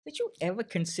Did you ever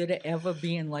consider ever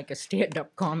being like a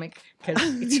stand-up comic? Because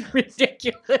it's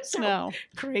ridiculous how No.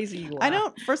 crazy you are. I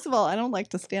don't, first of all, I don't like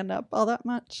to stand up all that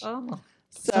much. Oh,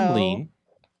 So, Some lean.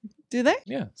 do they?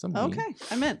 Yeah, some lean. Okay,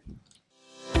 I'm in.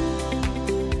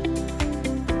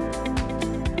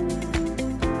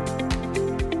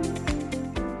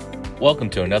 Welcome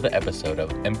to another episode of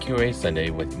MQA Sunday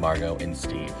with Margot and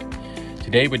Steve.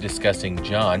 Today we're discussing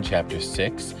John chapter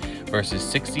 6, verses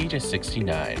 60 to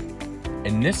 69.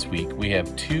 And this week we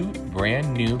have two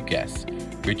brand new guests,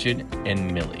 Richard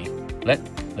and Millie. Let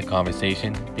the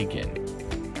conversation begin.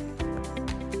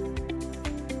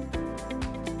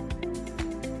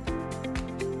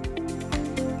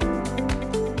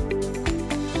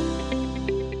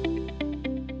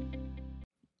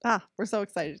 We're so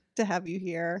excited to have you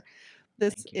here.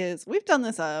 This Thank you. is, we've done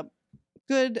this a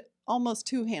good almost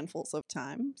 2 handfuls of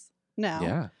times now.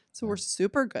 Yeah. So we're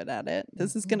super good at it.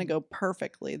 This is going to Mhm. go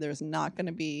perfectly. There's not going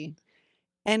to be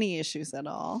any issues at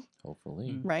all,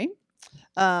 Hopefully. Mm. right?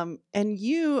 And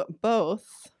you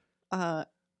both are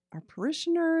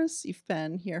parishioners. You've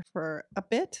been here for a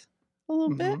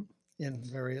little bit, in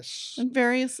various in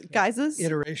various guises,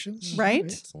 iterations. right?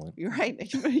 Excellent. You're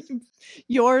right.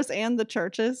 Yours and the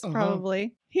churches, Uh-huh.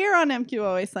 probably. Here on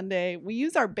MQOA Sunday, we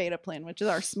use our beta plan, which is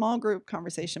our small group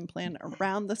conversation plan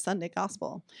around the Sunday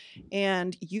gospel.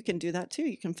 And you can do that too.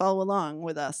 You can follow along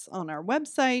with us on our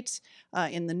website,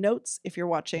 in the notes if you're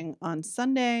watching on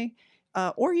Sunday,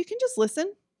 or you can just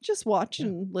listen. Just watch Yeah.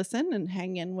 and listen and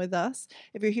hang in with us.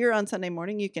 If you're here on Sunday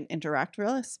morning, you can interact with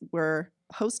us. We're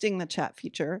hosting the chat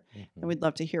feature, and we'd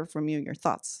love to hear from you, your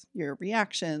thoughts, your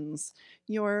reactions,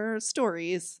 your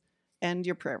stories, and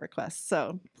your prayer requests.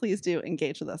 So please do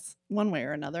engage with us one way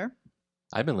or another.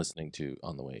 I've been listening to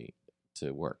on the way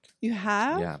to work. You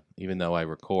have? Yeah, even though I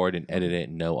record and edit it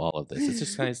and know all of this, it's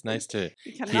just nice to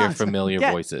You can hear enough. familiar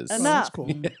Get voices. Oh, enough. that's cool.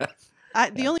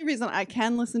 The only reason I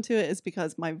can listen to it is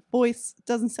because my voice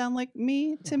doesn't sound like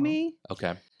me to Uh-huh. me.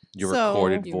 Okay. Your So-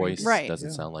 recorded You're voice Right. doesn't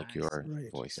Yeah. sound like your Right.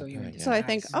 voice. So you're Okay, into yeah. So I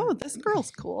think, Nice. oh, this girl's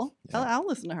cool. Yeah. I'll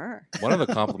listen to her. One of the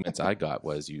compliments I got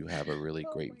was you have a really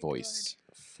Oh great my voice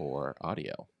for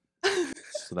audio.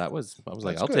 So I was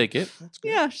like, That's I'll good. take it. That's good.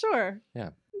 Yeah, sure.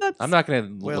 Yeah. That's I'm not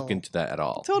going to Well, look into that at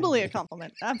all. totally a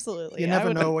compliment. Absolutely. You I never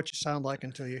would- know what you sound like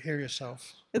until you hear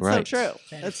yourself, It's Right. so true.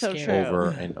 That It's is so scary. true. Over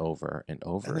and over and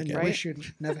over and then you again. Right. wish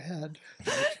you'd never had.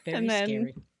 Very And then-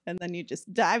 scary. And then you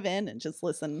just dive in and just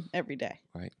listen every day.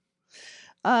 Right.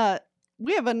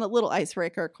 We have a little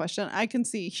icebreaker question. I can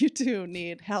see you two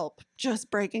need help just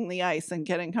breaking the ice and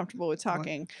getting comfortable with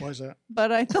talking. Why is that?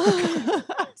 But I thought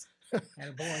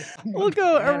Attaboy. we'll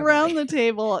go Attaboy. around the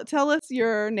table. Tell us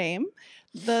your name,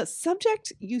 the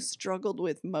subject you struggled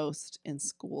with most in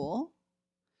school,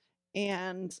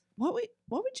 and what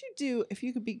would you do if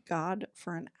you could be God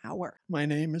for an hour? My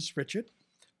name is Richard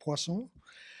Poisson,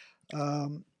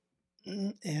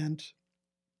 and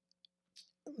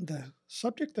the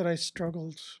subject that I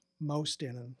struggled most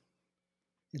in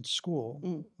school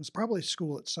Mm. was probably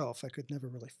school itself. I could never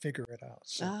really figure it out.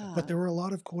 So, Ah. but there were a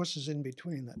lot of courses in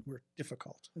between that were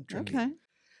difficult and tricky. Okay.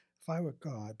 If I were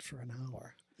God for an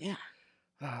hour, Yeah.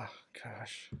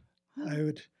 gosh, I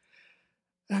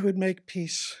would make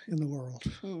peace in the world.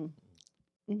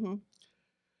 Mm-hmm.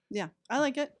 Yeah, I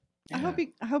like it. I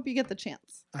hope you get the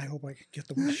chance. I hope I could get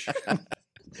the wish.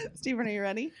 Stephen, are you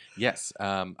ready? Yes.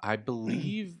 I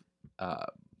believe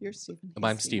You're Stephen.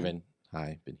 I'm Stephen.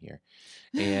 Hi, been here.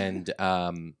 And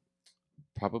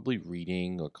probably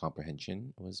reading or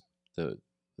comprehension was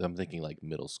I'm thinking like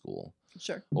middle school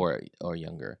Sure. or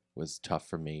younger was tough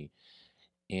for me.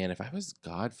 And if I was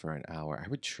God for an hour, I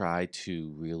would try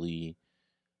to really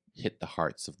hit the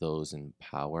hearts of those in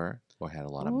power or had a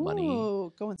lot of money, Oh,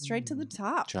 going straight to the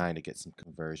top. trying to get some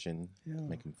conversion, Yeah,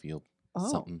 make them feel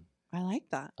Oh, something I like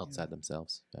that. outside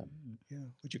themselves. Yeah. yeah.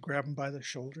 Would you grab them by the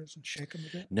shoulders and shake them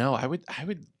a bit? No, I would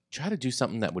try to do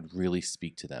something that would really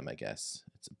speak to them, I guess.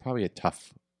 It's probably a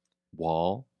tough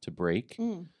wall to break.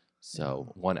 Mm.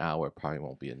 So 1 hour probably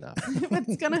won't be enough.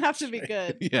 It's gonna have to be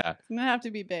good. It's Yeah. gonna have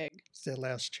to be big. It's their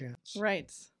last chance.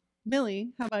 Right.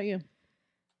 Millie, how about you?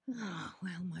 Oh,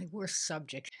 well, my worst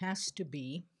subject has to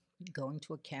be going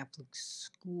to a Catholic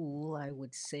school. I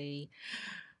would say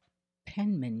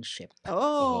penmanship.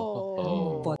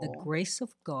 Oh. For the grace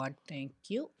of God, thank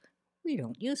you. We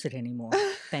don't use it anymore.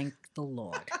 Thank the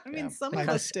Lord. I mean, Yeah. some of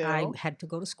us Because do. I had to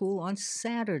go to school on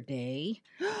Saturday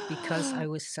because I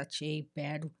was such a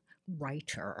bad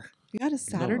writer. You got a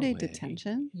Saturday way.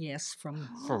 detention? Yes, from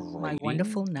For my writing?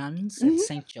 wonderful nuns Mhm. at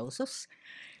St. Joseph's.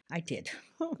 I did.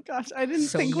 Oh gosh, I didn't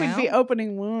So think we'd be now-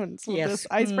 opening wounds with this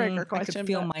icebreaker I question. could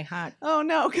feel but- my heart. Oh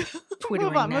no! Twittering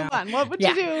move on. now. What would Yeah.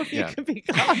 you do if you Yeah. could be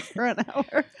gone for an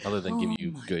hour? Other than give Oh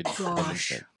you my good gosh,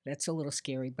 punishment. that's a little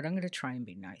scary, but I'm going to try and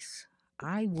be nice.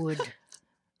 I would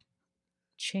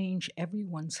change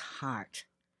everyone's heart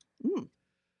Mm.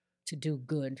 to do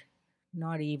good,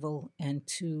 not evil, and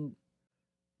to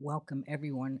welcome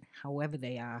everyone, however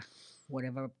they are,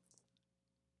 whatever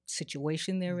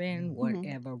situation they're in, Mhm.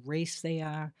 whatever race they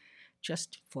are,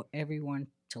 just for everyone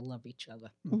to love each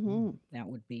other. hmm That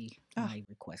would be Ah. my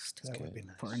request That would good. be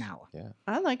nice. for an hour. Yeah.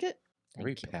 I like it.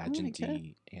 Very Thank you.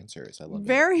 pageanty answers. I love it.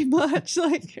 Very much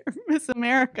like Miss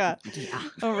America Yeah.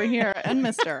 over here and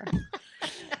Mister.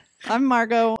 I'm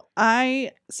Margot.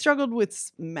 I struggled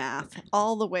with math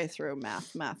all the way through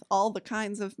math, all the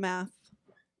kinds of math,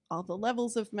 all the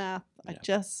levels of math. I Yeah.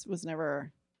 just was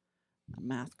never a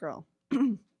math girl.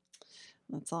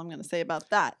 That's all I'm going to say about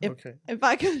that. Okay. If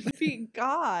I could be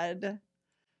God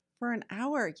for an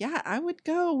hour, yeah, I would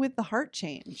go with the heart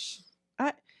change.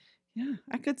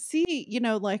 I could see,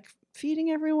 like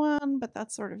feeding everyone, but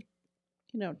that's sort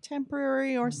of,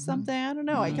 temporary or Mhm. something. I don't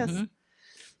know. I guess.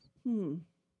 Mhm.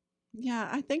 Yeah,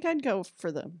 I think I'd go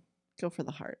for the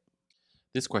heart.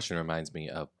 This question reminds me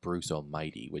of Bruce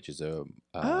Almighty, which is a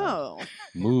Oh,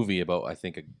 movie about, I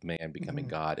think, a man becoming Mhm.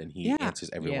 God, and he Yeah. answers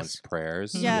everyone's Yes.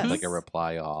 prayers with, Yes. like a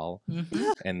reply all,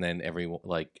 Mhm. and then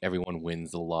everyone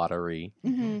wins the lottery,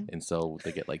 mhm. and so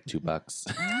they get like $2.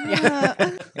 Ah,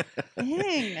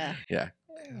 dang. Yeah.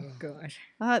 Oh,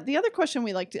 God. The other question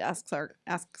we like to ask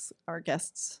our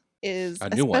guests is, Our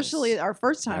new ones. especially our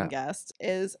first time Yeah. guest,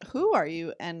 is who are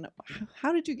you and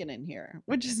how did you get in here?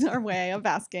 Which is our way of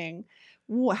asking,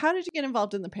 how did you get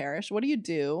involved in the parish? What do you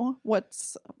do?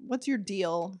 What's your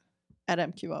deal at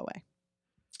MQOA?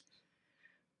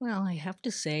 Well, I have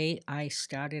to say, I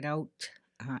started out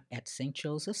at St.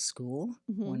 Joseph's School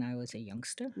Mhm. when I was a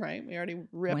youngster. Right, we already Went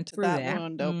ripped through that that.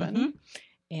 wound open. Mhm.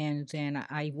 And then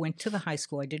I went to the high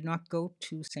school. I did not go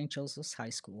to St. Joseph's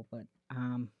High School, but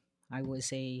I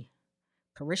was a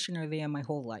parishioner there my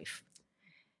whole life.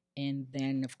 And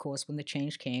then, of course, when the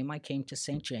change came, I came to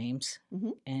St. James.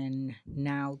 Mhm. And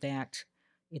now that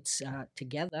it's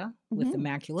together with Mhm.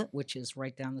 Immaculate, which is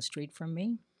right down the street from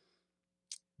me,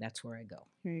 that's where I go.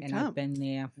 Here you And come. I've been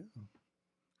there, Yeah.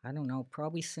 I don't know,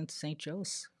 probably since St.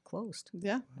 Joe's closed.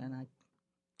 Yeah. And I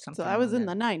So something I was around in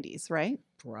the that, 90s, right?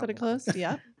 That probably. it closed?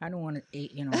 Yeah. I don't want to,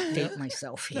 date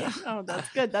myself here. Oh, that's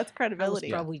good. That's I was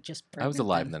credibility. probably just I was pregnant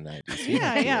alive in then. the 90s.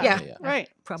 Yeah, yeah. Right.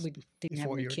 Probably didn't have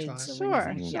Before any your kids time. or Sure,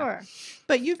 anything. Yeah. sure.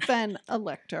 But you've been a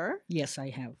lector, Yes, I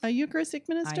have. a Eucharistic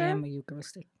minister. I am a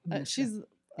Eucharistic minister. She's an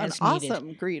As needed.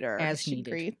 awesome greeter. As she needed.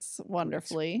 greets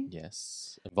wonderfully.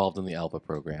 Yes. Involved in the Alpha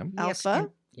program. Yes, Alpha?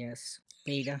 and- yes,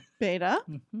 Beta. Beta.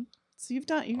 Hmm. So you've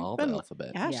been All the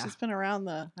alphabet. yeah, Yeah. she's been around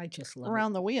the I just love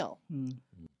around the wheel. it. Mm.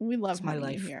 We love It's my having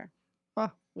you life. here.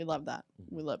 Oh, we love that.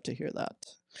 Mm-hmm. We love to hear that.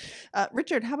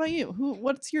 Richard, how about you?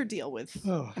 What's your deal with?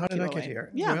 Oh, how did I MQOA? get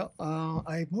here? Yeah. Well,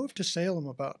 I moved to Salem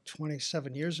about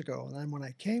 27 years ago. And then when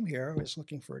I came here, I was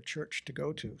looking for a church to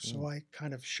go to. So I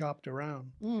kind of shopped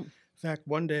around. Mm. In fact,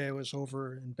 one day I was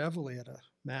over in Beverly at a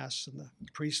mass, and the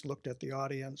priest looked at the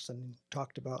audience and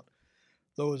talked about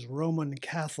those Roman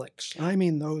Catholics. I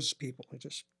mean, those people who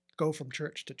just go from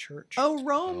church to church. Oh,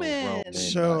 Roman. Roman.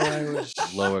 So I was,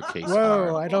 Lowercase whoa,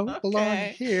 r. I don't belong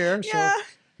Okay. here. Yeah.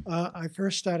 So I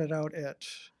first started out at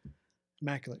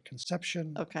Immaculate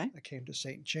Conception. Okay. I came to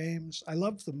St. James. I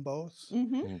loved them both.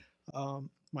 Mm-hmm.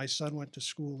 My son went to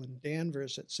school in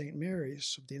Danvers at St.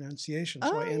 Mary's of the Annunciation.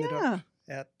 So Oh, I ended yeah. up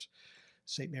at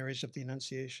St. Mary's of the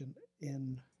Annunciation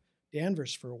in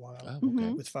Danvers for a while Oh, okay.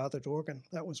 Mhm. with Father Dorgan.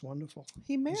 That was wonderful.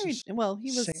 He He's a married. Well,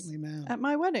 he was saintly man. at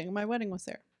my wedding. My wedding was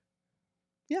there.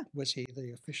 Was he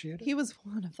the officiator? He was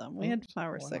one of them. We had Oh, 5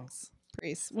 or wow. 6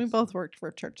 priests. We both worked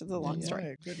for churches. It's a long Yeah. story.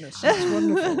 My goodness, that's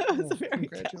wonderful. It was Oh, a very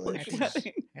Catholic congratulations.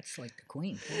 wedding. That's like the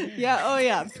queen. Yeah. Oh,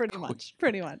 yeah. Pretty much.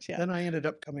 Pretty much. Yeah. Then I ended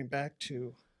up coming back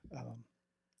to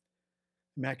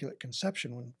Immaculate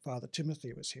Conception when Father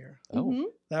Timothy was here. Oh, Mhm.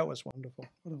 That was wonderful.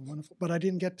 What a wonderful. But I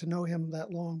didn't get to know him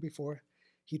that long before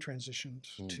he transitioned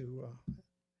Mm. to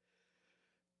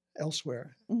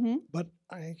elsewhere. Mhm. But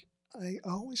I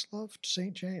always loved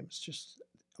St. James. Just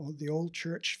the old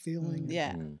church feeling. Mm.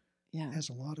 Yeah. Mm. Yeah. Has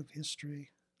a lot of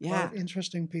history. A lot Yeah. of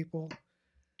interesting people.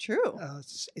 True.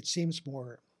 It seems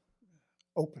more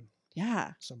open Yeah.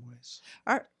 in some ways.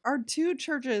 Our 2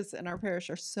 churches in our parish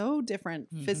are so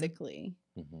different Mhm. physically.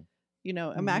 Mhm.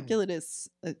 Immaculate is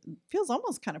feels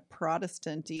almost kind of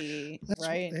Protestant-y, That's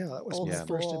right? Yeah, that was Old my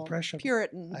first school, impression.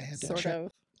 Puritan I had to sort check.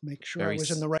 of. make sure Very I was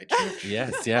in s- the right church.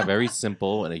 Yes, yeah, very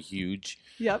simple and a huge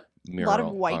Yep. mural Lot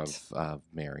of white. of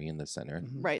Mary in the center.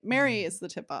 Mhm. Right. Mary is the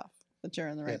tip off that you're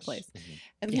in the right Yes. place. Mhm.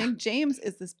 And Yeah. St. James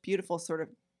is this beautiful sort of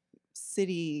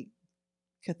city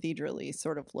cathedral-y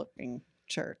sort of looking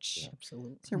church. Yeah.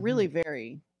 Absolutely. So really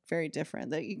very, very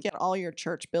different. That you get all your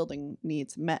church building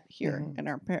needs met here Mhm. in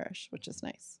our parish, which is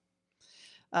nice.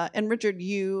 And Richard,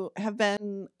 you have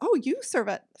been, you serve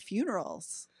at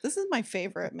funerals. This is my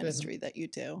favorite I've been- ministry that you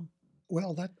do.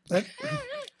 Well, that I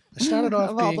started off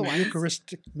Of all the being ones.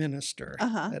 Eucharistic minister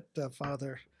Uh-huh. at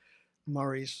Father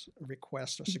Murray's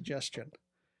request or suggestion.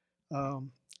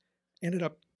 Ended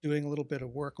up doing a little bit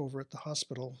of work over at the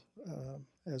hospital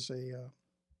as a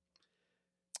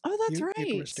Oh, that's right.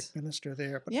 Eucharistic minister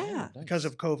there, but Yeah. because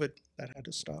of COVID, that had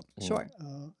to stop. Sure.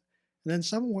 And then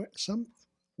some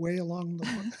way along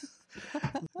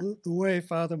the way,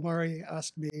 Father Murray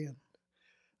asked me and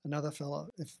another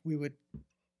fellow if we would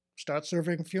start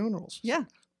serving funerals. Yeah.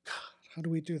 How do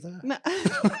we do that? No,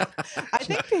 I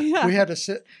think yeah. We had to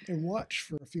sit and watch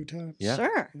for a few times. Yeah.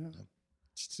 Sure. Yeah.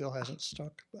 Still hasn't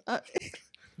stuck. But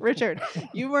Richard,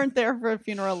 you weren't there for a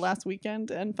funeral last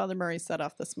weekend, and Father Murray set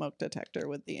off the smoke detector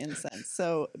with the incense.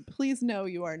 So please know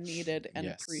you are needed and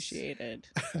Yes. appreciated.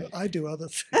 I do other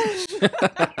things.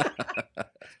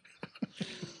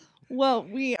 Well,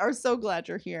 we are so glad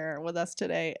you're here with us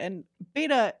today. And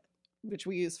Beta, which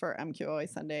we use for MQOA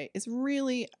Sunday, is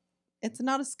really, it's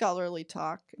not a scholarly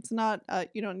talk. It's not,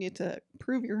 you don't need to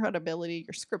prove your credibility,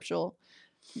 your scriptural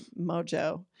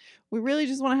mojo. We really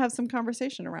just want to have some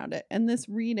conversation around it. And this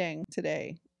reading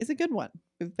today is a good one.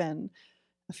 We've been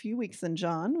a few weeks in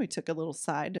John. We took a little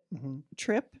side Mhm.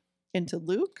 trip into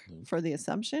Luke Luke. for the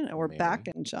Assumption, and we're back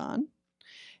in John.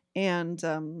 And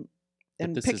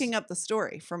this picking is- up the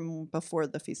story from before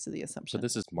the Feast of the So Assumption.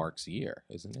 this is Mark's year,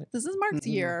 isn't it? This is Mark's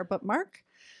Mhm. year, but Mark's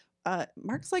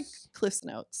like Cliff's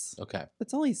Notes. Okay.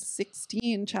 It's only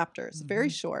 16 chapters, very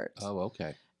Mhm. short. Oh,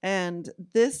 okay. And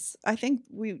this, I think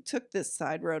we took this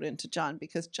side road into John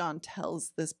because John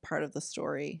tells this part of the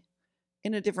story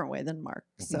in a different way than Mark.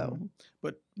 So,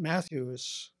 But Matthew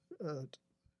is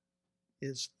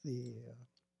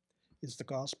the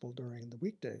gospel during the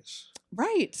weekdays.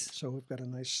 right. So we've got a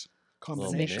nice Little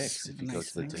combination. mix if you go Nice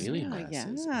to the mix. daily Yeah,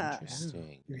 masses. yeah.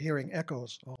 Interesting. You're hearing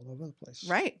echoes all over the place.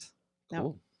 Right. Now,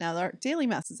 Cool. now our daily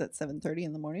mass is at 7:30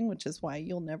 in the morning, which is why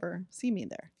you'll never see me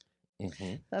there.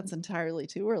 hmm That's entirely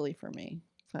too early for me,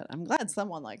 but I'm glad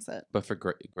someone likes it. But for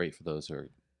great for those who are,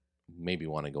 maybe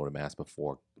want to go to mass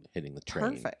before hitting the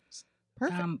train. Perfect.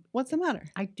 Perfect. Um, What's the matter?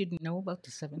 I didn't know about the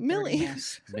 7:30 Millie.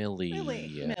 mass. Millie.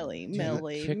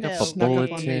 Millie. Pick up a Snuck up on me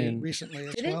bulletin. recently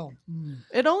as Did it? well.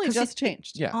 It only 'Cause just it-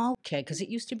 changed. Yeah. Okay, because it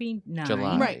used to be 9.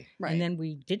 July. Right. Right. And then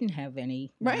we didn't have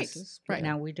any Right, masses, but right.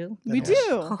 now we do. we Then it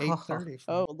do. was 8:30.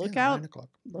 Oh, look out. 9 o'clock.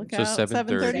 Look So out.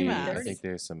 7:30. I 7:30 think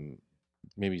there's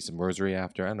maybe some rosary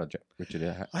after. I don't know, Richard.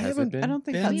 Has I it haven't- been? I don't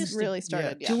think Ben that's used to- really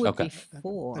started yeah, yet. Do it Okay.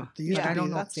 before. But they used Yeah, to I be don't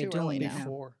know that's if they're too early doing it now. now.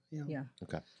 before. Yeah.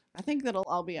 Yeah. I think that'll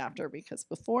all be after because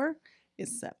before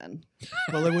is 7.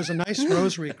 Well, there was a nice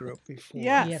rosary group before.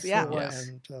 Yes, Yes, yeah. there was.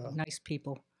 And Nice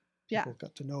people. Yeah. people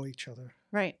got to know each other.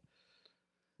 Right.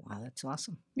 Wow, that's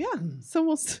awesome. Yeah.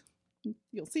 So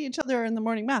you'll see each other in the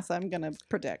morning mass, I'm going to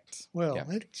predict. Well, Yeah.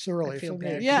 it's early feel for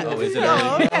bad. me. Yeah. Oh, is it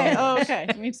Oh, early? okay. Oh, okay.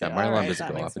 Me too. Yeah, my All alarm right, doesn't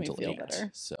that go makes off me until feel 8.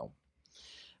 better. So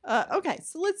Okay,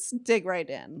 so let's dig right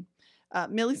in.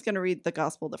 Millie's going to read the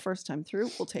gospel the first time through.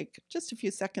 We'll take just a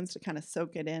few seconds to kind of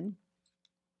soak it in.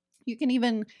 You can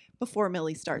even, before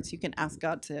Millie starts, you can ask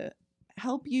God to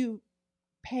help you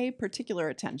pay particular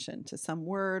attention to some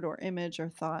word or image or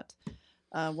thought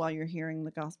while you're hearing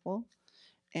the gospel.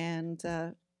 And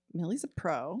Millie's a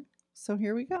pro, so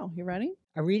here we go. You ready?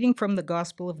 A reading from the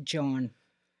Gospel of John.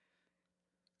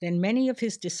 Then many of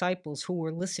his disciples who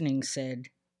were listening said,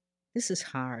 "This is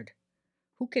hard.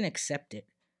 Who can accept it?"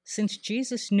 Since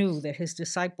Jesus knew that his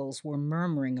disciples were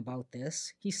murmuring about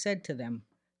this, he said to them,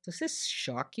 "Does this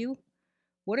shock you?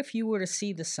 What if you were to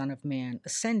see the Son of Man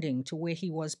ascending to where he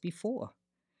was before?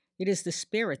 It is the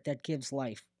Spirit that gives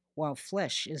life, while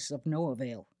flesh is of no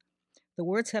avail. The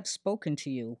words I've spoken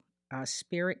to you are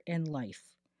spirit and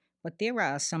life, but there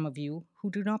are some of you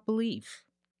who do not believe."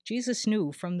 Jesus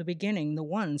knew from the beginning the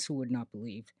ones who would not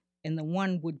believe, and the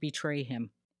one would betray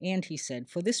him. And he said,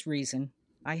 "For this reason,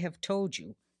 I have told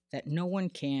you that no one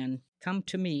can come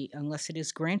to me unless it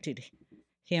is granted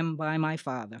him by my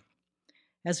Father."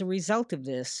 As a result of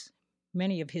this,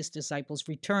 many of his disciples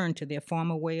returned to their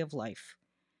former way of life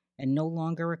and no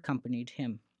longer accompanied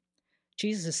him.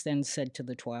 Jesus then said to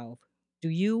the 12, "Do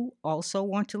you also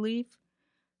want to leave?"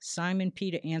 Simon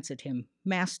Peter answered him,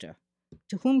 "Master,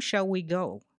 to whom shall we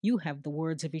go? You have the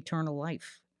words of eternal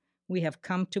life. We have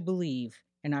come to believe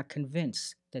and are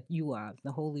convinced that you are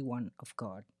the Holy One of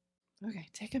God. Okay,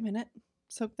 take a minute,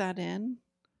 soak that in,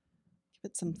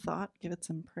 give it some thought, give it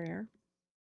some prayer.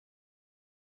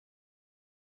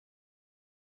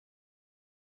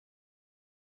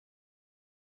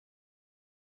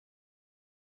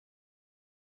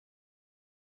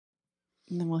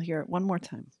 And then we'll hear it one more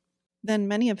time. Then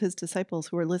many of his disciples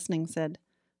who were listening said,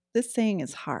 "This saying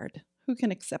is hard. Who can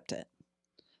accept it?"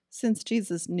 Since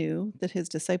Jesus knew that his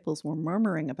disciples were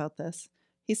murmuring about this,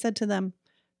 he said to them,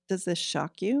 "Does this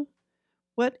shock you?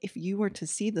 What if you were to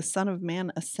see the Son of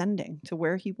Man ascending to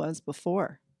where he was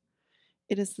before?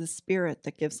 It is the Spirit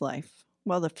that gives life,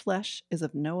 while the flesh is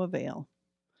of no avail.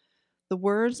 The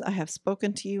words I have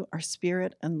spoken to you are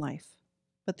spirit and life,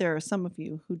 but there are some of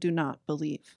you who do not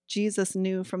believe." Jesus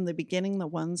knew from the beginning the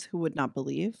ones who would not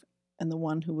believe and the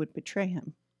one who would betray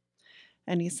him.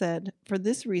 And he said, "For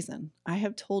this reason, I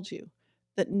have told you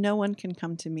that no one can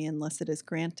come to me unless it is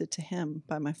granted to him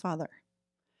by my Father."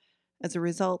 As a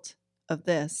result of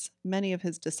this, many of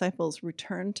his disciples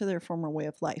returned to their former way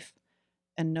of life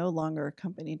and no longer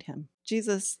accompanied him.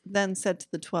 Jesus then said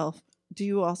to the 12, "Do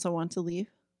you also want to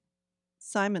leave?"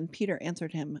 Simon Peter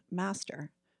answered him,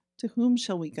 "Master, to whom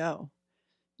shall we go?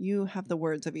 You have the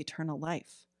words of eternal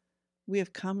life. We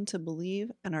have come to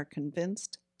believe and are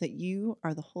convinced that you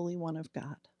are the Holy One of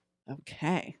God."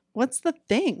 Okay. What's the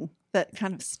thing that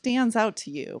kind of stands out to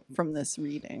you from this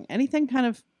reading? Anything kind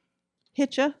of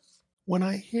hit you? When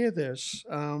I hear this,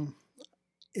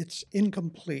 it's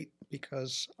incomplete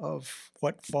because of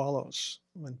what follows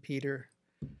when Peter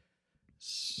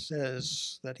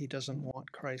says that he doesn't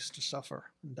want Christ to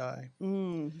suffer and die.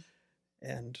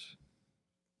 And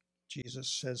Jesus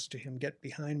says to him, "Get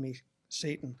behind me,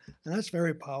 Satan." And that's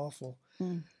very powerful.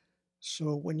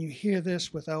 So when you hear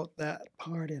this without that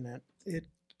part in it, it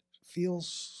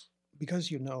feels, because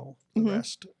you know the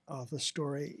rest of the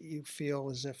story, you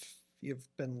feel as if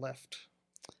you've been left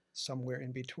somewhere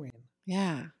in between.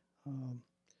 Yeah.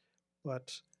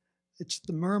 But it's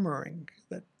the murmuring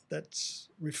that's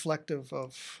reflective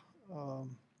of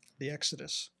the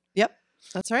Exodus. Yep.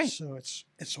 That's right. So it's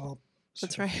all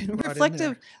That's sort of right. brought in Reflective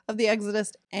there. of the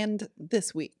Exodus and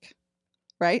this week,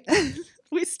 right?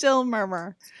 We still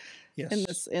murmur Yes. in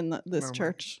this Murmurings.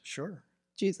 church, Sure.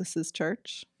 Jesus's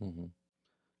church. Mm-hmm.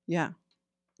 Yeah.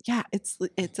 Yeah, it's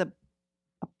a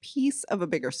piece of a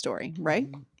bigger story, right?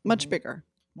 Much bigger.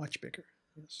 Much bigger.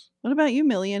 Yes. What about you,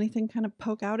 Millie? Anything kind of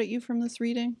poke out at you from this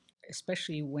reading?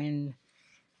 Especially when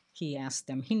he asked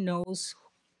them, he knows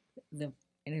and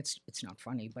it's not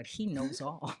funny, but he knows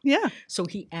all. Yeah. So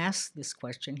he asked this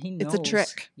question. He knows. It's a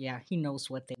trick. Yeah, he knows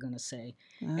what they're going to say.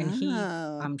 And he,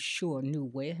 I'm sure, knew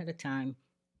way ahead of time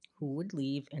who would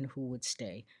leave and who would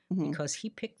stay because he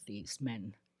picked these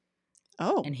men.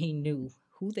 Oh. And he knew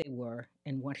who they were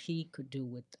and what he could do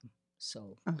with them.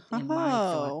 So in my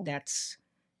thought,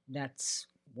 that's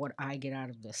what I get out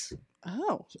of this.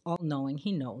 Oh. All knowing,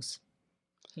 he knows.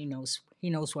 He knows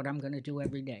what I'm going to do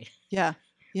every day. Yeah.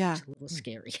 Yeah. It's a little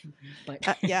scary.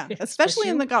 But yeah, especially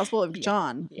in the Gospel of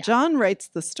John. Yeah. John writes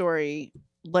the story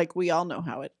like we all know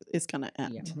how it is going to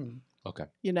end. Yeah. Okay.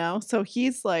 You know, so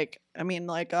he's like, I mean,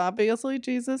 like, obviously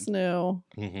Jesus knew,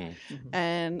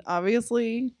 and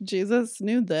obviously Jesus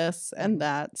knew this and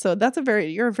that. So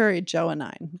you're very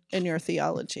Johannine in your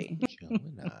theology.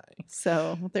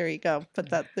 So there you go.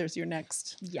 But there's your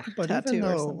next But tattoo even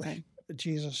or though something.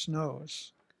 Jesus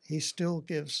knows, he still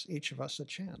gives each of us a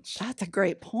chance. That's a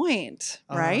great point,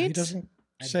 right? He doesn't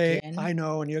say, Again. "I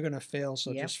know, and you're going to fail,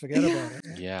 so Yep. just forget about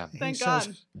it." Yeah. Thank He God.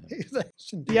 says,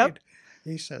 yes, indeed. Yep.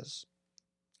 He says,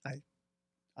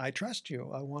 I trust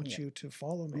you. I want you to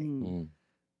follow me.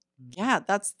 Yeah,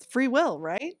 that's free will,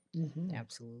 right?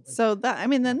 Absolutely. So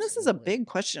then this is a Absolutely. big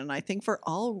question, I think, for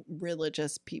all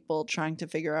religious people trying to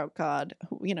figure out God.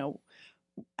 You know,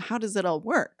 how does it all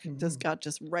work? Does God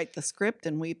just write the script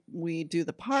and we do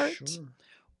the part, Sure.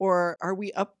 or are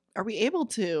we able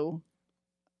to,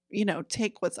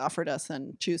 take what's offered us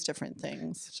and choose different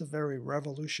things? It's a very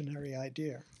revolutionary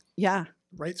idea. Yeah,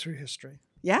 Right through history.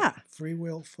 yeah, Free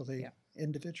will for the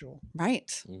individual.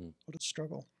 right. What a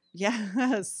struggle.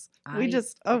 Yes,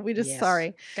 Yes.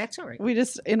 sorry. That's all right. We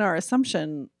just, in our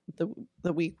Assumption,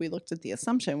 the week we looked at the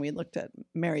Assumption, we looked at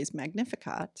Mary's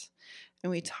Magnificat, and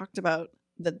we talked about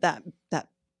that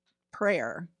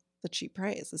prayer that she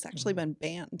prays has actually been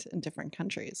banned in different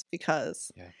countries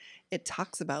because it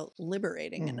talks about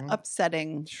liberating and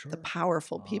upsetting the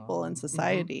powerful people in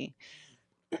society.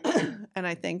 And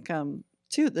I think,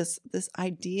 too, this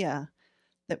idea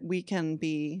that we can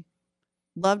be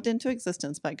loved into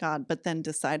existence by God, but then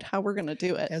decide how we're going to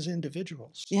do it. As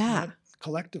individuals. Yeah. Not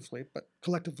collectively,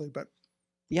 but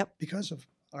Yep. because of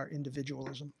our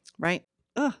individualism. Right.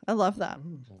 Oh, I love that.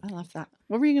 Mm. I love that.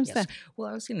 What were you going to Yes. say? Well,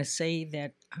 I was going to say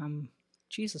that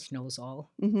Jesus knows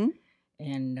all, Mm-hmm.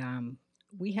 and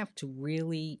we have to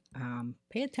really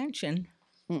pay attention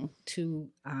Mm. to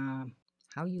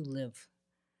how you live.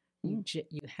 You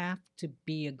have to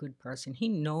be a good person. He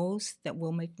knows that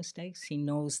we'll make mistakes. He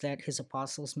knows that his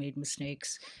apostles made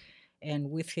mistakes,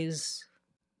 and with his,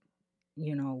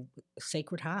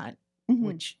 Sacred Heart, Mm-hmm.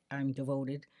 which I'm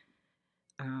devoted,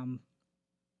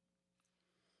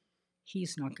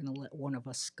 he's not going to let one of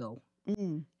us go.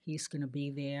 Mm. He's going to be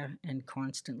there and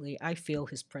constantly. I feel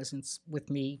his presence with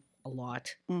me a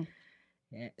lot, Mm.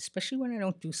 especially when I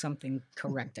don't do something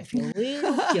correct. I feel a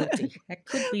little guilty. That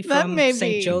could be That from may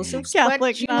St. be Joseph's.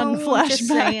 Catholic but, I'm just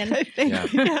non-flashback, I think.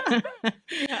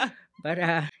 Yeah.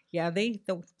 Yeah. But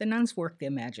the nuns work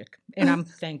their magic, and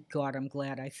thank God, I'm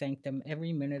glad. I thank them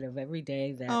every minute of every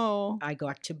day that Oh. I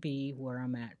got to be where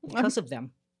I'm at because of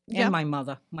them. Yep. And my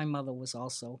mother. My mother was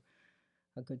also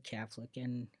a good Catholic,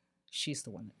 and she's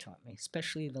the one that taught me,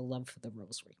 especially the love for the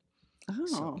rosary. Oh.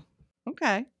 So-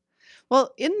 Okay.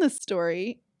 Well, in this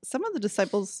story, some of the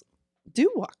disciples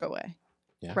do walk away,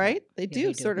 Yeah. right? They Yeah, do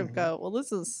they do. sort of Mhm. go, well,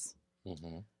 this is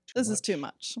Mhm. too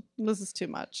much. This is too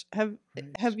much. Have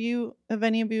Right. have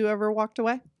any of you ever walked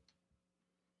away?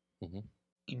 Mhm.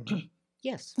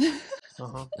 Yes.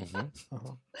 Uh-huh. Mhm.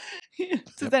 Uh-huh.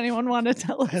 Does anyone want to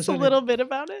tell us Has a any- little bit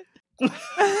about it?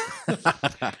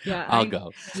 Yeah, I'll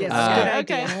go. Yes, Uh, good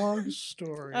idea. Okay. Long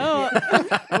story. Oh,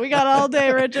 we got all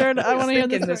day, Richard. I want to hear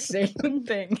thinking the this. same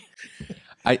thing.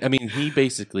 I mean, he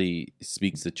basically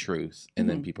speaks the truth, and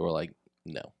then Mhm. people are like,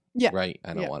 no. Yeah. Right?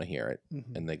 I don't Yeah. want to hear it.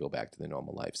 Mhm. And they go back to their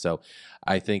normal life. So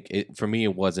I think for me,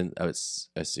 it wasn't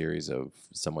a series of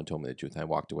someone told me the truth and I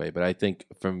walked away. But I think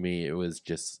for me, it was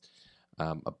just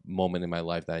a moment in my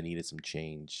life that I needed some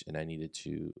change. And I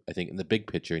think in the big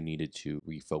picture, needed to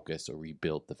refocus or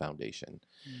rebuild the foundation.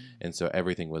 And so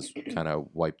everything was kind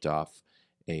of wiped off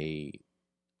a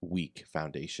weak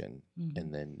foundation. Mhm.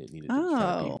 And then it needed to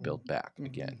kind Oh. of be built back Mhm.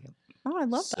 again. Oh, I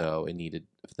love that. So it needed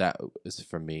that was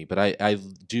for me. But I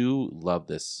do love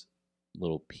this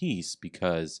little piece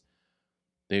because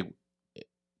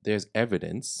there's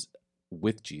evidence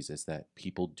with Jesus that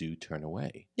people do turn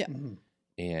away. Mhm.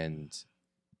 And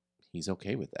he's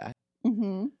okay with that.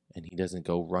 Mm-hmm. And he doesn't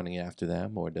go running after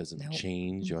them or doesn't No.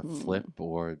 change or Mhm. flip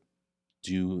or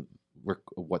do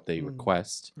what they Mm.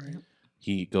 request. Right.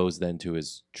 He goes then to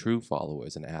his true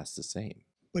followers and asks the same.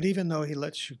 But even though he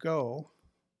lets you go,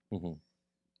 Mhm.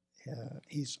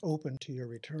 he's open to your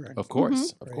return. Of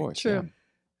course. Of Right. course. True.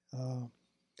 Yeah.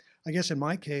 I guess in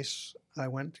my case, I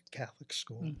went to Catholic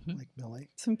school, Mhm. like Millie.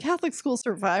 Some Catholic school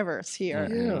survivors here.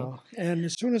 Mhm. Yeah. And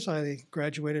as soon as I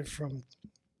graduated from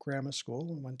grammar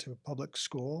school and went to public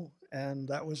school, and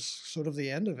that was sort of the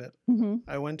end of it. Mm-hmm.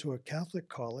 I went to a Catholic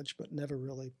college, but never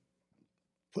really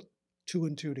put two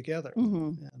and two together.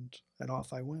 Mm-hmm. And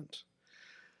off I went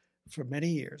for many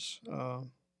years.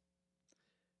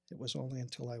 It was only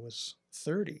until I was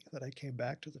 30 that I came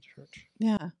back to the church.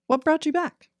 Yeah. What brought you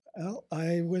back? Well,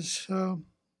 I was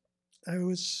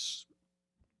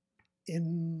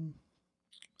in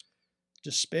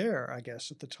despair, I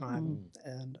guess, at the time,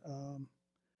 and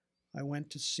I went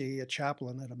to see a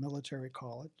chaplain at a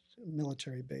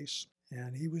military base,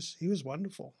 and he was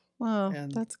wonderful. Oh,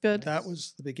 And that's good. That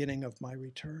was the beginning of my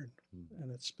return,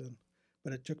 and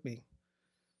but it took me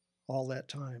all that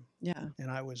time, Yeah.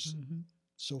 and I was Mhm.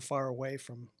 so far away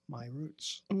from my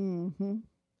roots. Mm-hmm.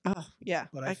 Oh, yeah.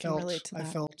 But I can relate to I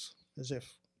that. felt as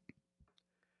if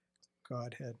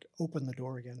God had opened the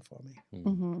door again for me.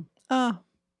 Mm-hmm. Oh,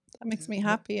 that makes me Yeah.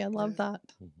 happy. I love Yeah.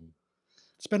 that. Mhm.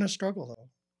 It's been a struggle, though.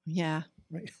 Yeah.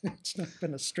 Right? It's not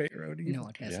been a straight road either. No,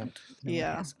 it hasn't. No, it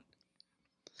Yeah. hasn't.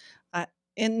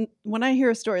 And when I hear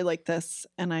a story like this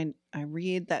and I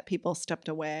read that people stepped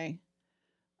away,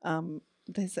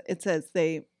 it says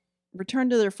they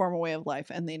returned to their former way of life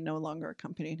and they no longer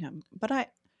accompanied him. But I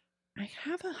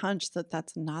have a hunch that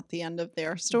that's not the end of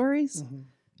their stories. Mhm.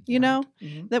 You know,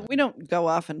 Mhm. that we don't go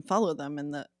off and follow them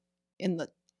in the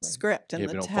script and Yeah,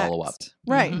 the we don't text. follow up.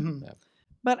 Right. Mhm. Yeah.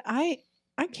 But I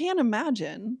can't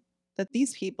imagine that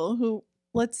these people who,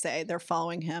 let's say they're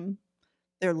following him,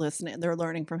 they're listening, they're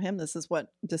learning from him. This is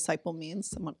what disciple means,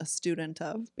 someone a student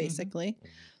of, basically,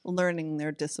 learning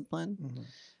their discipline.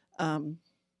 Mhm.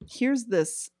 Here's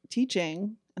this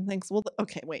teaching and thinks, well,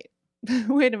 okay, wait,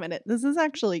 wait a minute. This is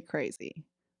actually crazy.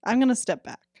 I'm going to step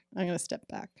back.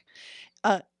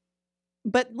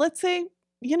 But let's say,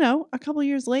 a couple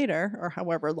years later, or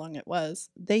however long it was,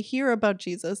 they hear about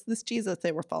Jesus, this Jesus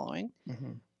they were following.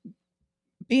 Mhm.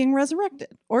 being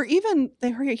resurrected, or even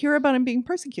they hear about him being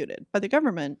persecuted by the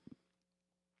government,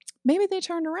 maybe they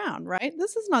turn around, right?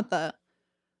 This is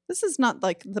not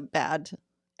like the bad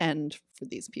end for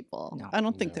these people. No. I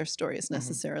don't think No. their story is Mhm.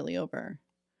 necessarily over.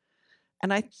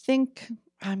 And I think,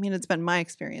 I mean, it's been my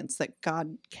experience that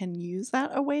God can use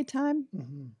that away time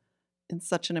Mhm. in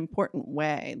such an important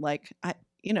way. Like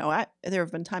there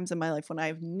have been times in my life when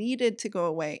I've needed to go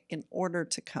away in order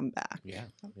to come back. Yeah.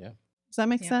 Yeah. Does that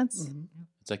make Yeah. sense? Mhm.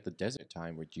 It's like the desert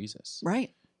time with Jesus.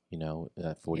 Right.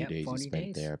 40 Yeah, days 40 he spent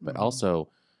days. there. But Mhm.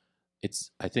 also,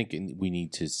 I think we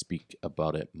need to speak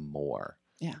about it more.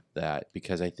 Yeah.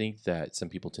 Because I think that some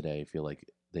people today feel like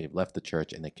they've left the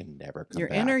church and they can never come You're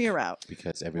back. in or you're out.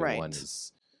 Because everyone Right.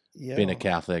 has Yeah. been a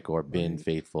Catholic or been Right.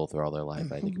 faithful through all their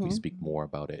life. I think if we Mhm. speak more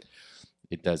about it,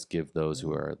 it does give those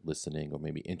who Yeah. are listening or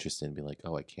maybe interested and be like,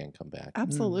 oh, I can come back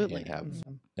Absolutely. and have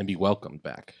Mhm. and be welcomed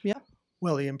back.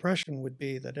 Well, the impression would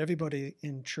be that everybody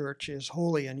in church is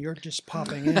holy and you're just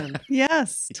popping in.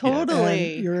 Yes, Yes.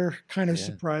 totally. And you're kind of Yeah.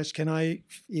 surprised. Can I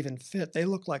even fit? They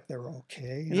look like they're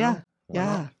okay. you Yeah. know?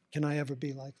 Yeah. Can I ever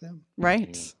be like them?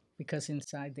 Right. Because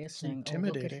inside they're saying, "Oh, look at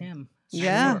intimidating. him."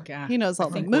 Yeah. think, He knows I all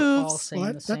the think we're all moves. saying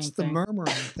Well, the that's same the thing.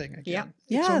 murmuring thing again. Yeah. It's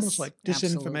Yes. almost like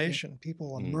Absolutely. disinformation.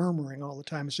 People are Mm. murmuring all the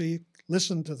time. So you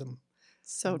listen to them.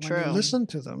 So When true. you listen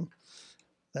to them,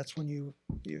 that's when you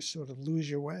sort of lose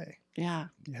your way. Yeah.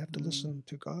 You have to Mhm. listen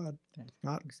to God,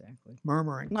 not Exactly.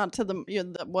 murmuring. Not to the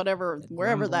whatever, The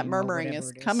wherever that grumbling or murmuring whatever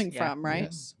is it is. coming Yeah. from, right?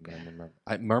 Yes.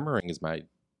 Murmuring is my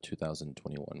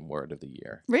 2021 word of the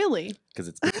year Really? because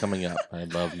it's been coming up. I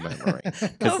love murmuring. Oh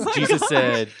Because my Jesus God.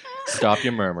 said, stop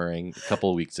your murmuring a couple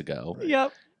of weeks ago.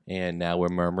 Yep. And now we're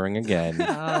murmuring again.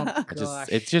 Oh It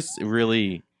gosh. just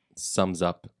really sums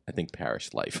up, I think,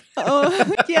 parish life.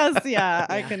 Oh, yes. Yeah.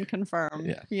 I Yeah. can confirm.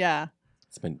 Yeah. Yeah.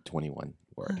 It's been 21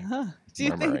 word. Uh-huh. Do you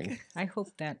Murmuring. think? I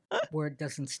hope that word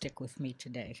doesn't stick with me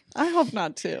today. I hope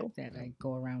not too. That I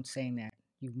go around saying that.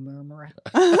 You murmurer.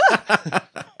 I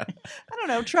don't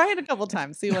know. Try it a couple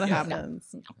times. See what Yeah.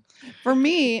 happens. For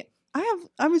me,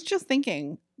 I was just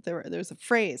thinking there's a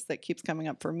phrase that keeps coming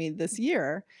up for me this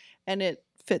year, and it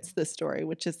fits this story,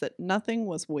 which is that nothing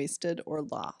was wasted or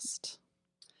lost.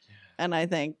 And I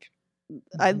think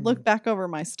I look back over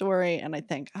my story and I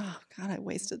think, oh God, I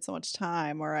wasted so much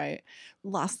time, or I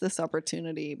lost this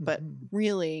opportunity. But Mhm.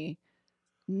 really,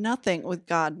 nothing with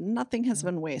God, nothing has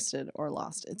Yeah. been wasted or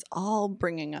lost. It's all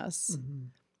bringing us Mhm.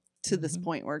 to this Mhm.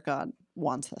 point where God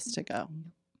wants us to go,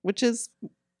 which is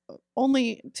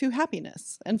only to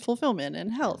happiness and fulfillment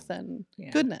and health and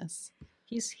Yeah. goodness.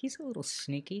 He's a little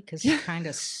sneaky because he kind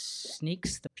of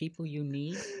sneaks the people you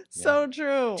need So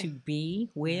true. to be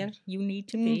where you need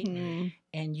to be, Mhm.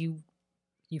 and you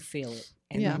feel it,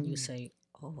 and Yeah. then you say,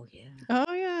 "Oh yeah."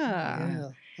 Oh yeah.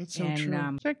 Yeah, that's so and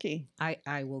true. Tricky.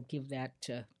 I will give that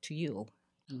to you.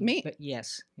 Me? But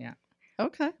yes, yeah.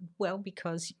 Okay. Well,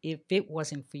 because if it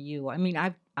wasn't for you, I mean,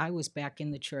 I was back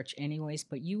in the church anyways,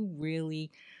 but you really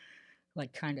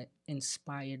like kind of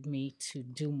inspired me to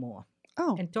do more.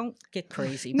 Oh. And don't get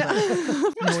crazy, No,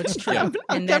 but no, it's true. I'm,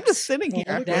 And I'm just sitting well,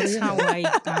 here. look that's Yeah. how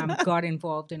I got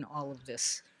involved in all of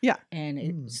this. Yeah. And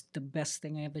it Mm. was the best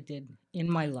thing I ever did in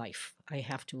my life. I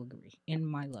have to agree. In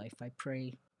my life, I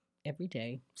pray every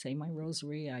day, say my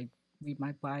rosary, I read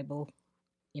my Bible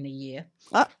in a year.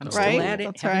 Oh, I'm Right. still at it.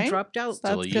 That's Haven't right. dropped out.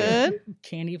 Still That's a year. good.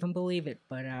 Can't even believe it.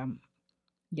 But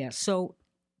yeah, so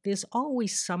there's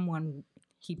always someone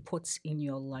he puts in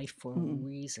your life for a Mhm.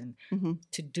 reason Mhm.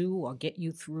 to do or get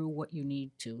you through what you need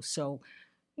to. So,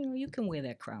 you can wear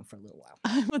that crown for a little while.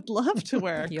 I would love to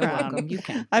wear a You're crown. welcome. You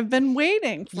can. I've been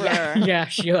waiting for Yeah,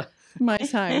 sure. my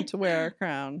time to wear a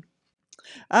crown.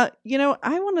 I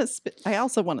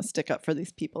also want to stick up for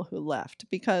these people who left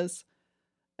because,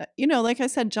 like I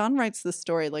said, John writes this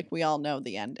story like we all know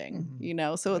the ending,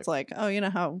 Mhm. so Right. it's like, oh, you know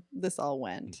how this all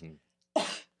went. Mhm.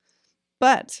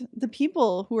 But the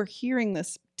people who are hearing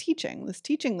this teaching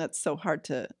that's so hard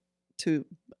to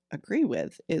agree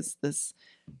with is this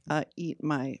eat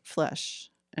my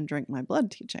flesh and drink my blood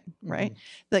teaching, right?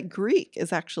 That Greek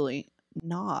is actually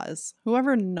gnaws.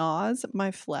 Whoever gnaws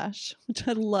my flesh, which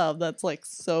I love, that's like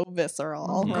so visceral,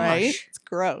 Oh, right? gosh. It's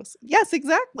gross. Yes,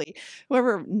 exactly.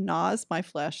 Whoever gnaws my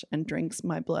flesh and drinks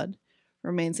my blood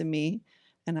remains in me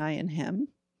and I in him.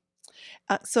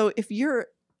 So if you're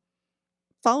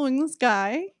following this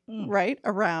guy, Mm. right,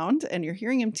 around and you're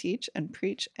hearing him teach and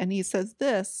preach, and he says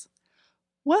this,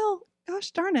 well, gosh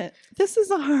darn it, this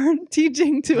is a hard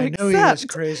teaching to I know he is accept.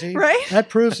 crazy. right? That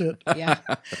proves it. Yeah.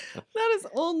 That is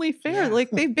only fair. Yeah.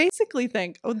 Like they basically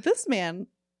think, oh, this man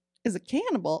is a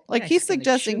cannibal. Like Yeah, he's he's gonna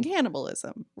suggesting chew.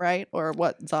 cannibalism, right? Or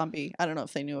what zombie? I don't know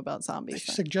if they knew about zombies.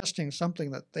 He's suggesting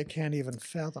something that they can't even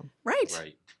fathom. Right.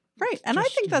 And I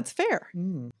Just, think that's fair,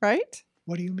 right?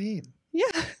 What do you mean? Yeah.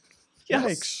 Yes.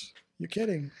 Yikes. You're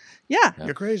kidding. Yeah. Yeah.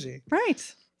 You're crazy.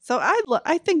 Right. So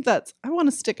I think I want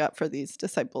to stick up for these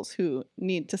disciples who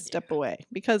need to step away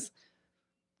because,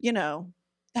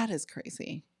 that is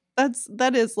crazy.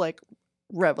 That is like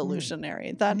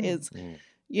revolutionary. That Mm.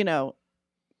 is,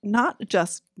 not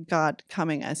just God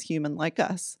coming as human like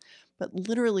us, but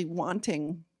literally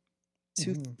wanting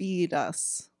to Mhm. feed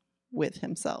us with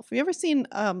himself. Have you ever seen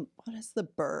what is the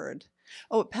bird?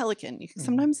 Oh, a pelican. You can Mhm.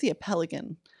 sometimes see a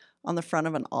pelican on the front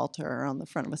of an altar or on the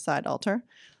front of a side altar.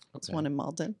 That's Okay. one in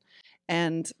Malden.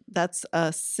 And that's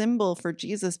a symbol for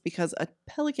Jesus because a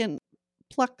pelican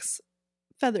plucks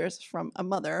feathers from a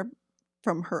mother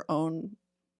from her own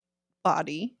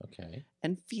body Okay.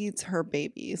 and feeds her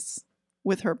babies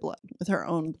with her blood, with her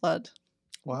own blood.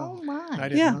 Wow. Oh my. I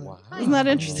didn't Yeah. know that. Wow. Isn't that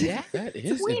Oh, interesting? yeah. That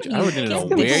is Where interesting. do I you wouldn't know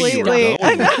get where you were completely- going I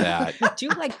with know. that. Do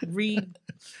you like read?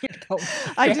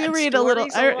 I do bad read a little.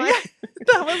 stories lot? Yeah,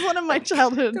 that was one of my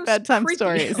childhood Those bedtime creepy-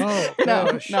 stories. Oh, No,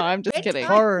 gosh. I'm just kidding.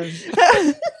 Horrors.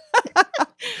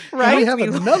 Right? We have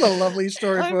another lovely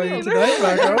story I for mean- you tonight,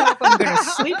 I don't know Margot. if I'm going to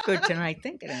sleep good tonight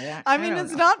thinking of that. I mean, don't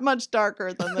it's know. not much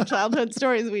darker than the childhood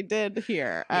stories we did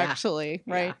here, Yeah. actually,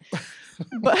 Yeah. right?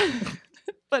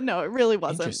 But no, it really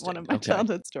wasn't one of my Interesting. Okay.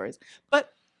 childhood stories.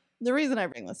 But the reason I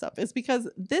bring this up is because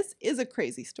this is a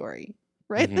crazy story,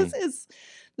 right? Mhm.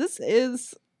 This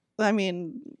is. I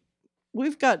mean,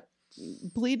 we've got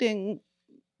bleeding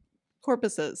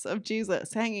corpses of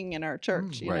Jesus hanging in our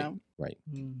church. You Right. know, Right.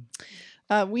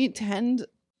 Mm. we tend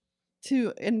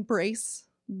to embrace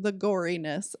the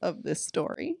goriness of this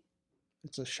story.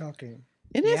 It's a shocking.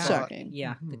 It is Yeah. shocking.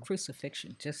 Yeah, the Mhm.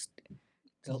 crucifixion, just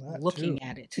Well, that looking too.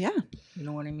 at it. Yeah. You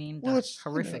know what I mean? Well, The it's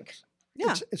horrific.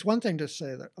 Yeah. It's one thing to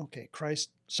say that, okay,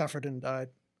 Christ suffered and died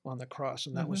on the cross,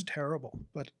 and that was terrible.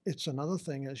 But it's another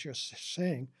thing, as you're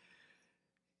saying,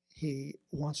 he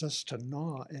wants us to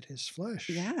gnaw at his flesh.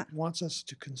 Yeah. Wants us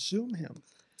to consume him.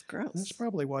 It's gross. That's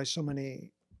probably why so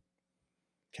many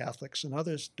Catholics and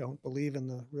others don't believe in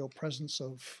the real presence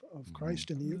of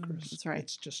Christ in the Eucharist. That's right.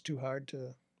 It's just too hard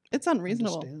to It's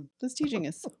unreasonable. understand. This teaching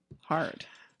is hard.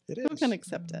 It Who is. can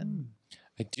accept it?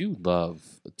 I do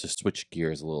love to switch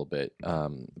gears a little bit.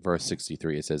 Verse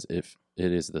 63, it says, if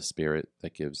it is the Spirit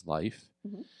that gives life.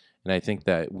 Mhm. And I think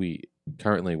that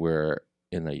we're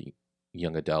in a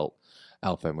young adult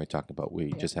alpha, and we're talking about,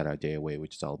 we just had our day away,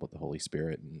 which is all about the Holy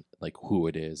Spirit and like who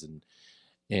it is.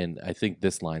 And I think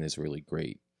this line is really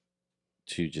great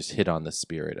to just hit on the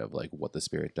Spirit of like what the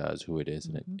Spirit does, who it is,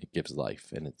 and it gives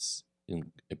life, and it's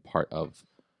a part of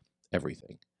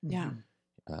everything. Yeah.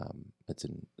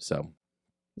 So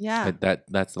Yeah.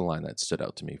 that's the line that stood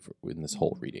out to me in this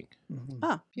whole reading. Mhm.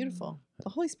 Ah, beautiful. The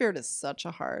Holy Spirit is such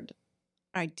a hard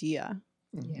idea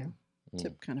Mhm. Yeah.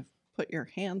 to kind of put your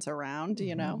hands around,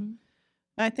 you know. Mhm.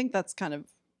 And I think that's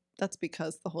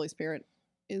because the Holy Spirit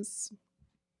is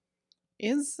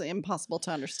impossible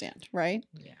to understand, right?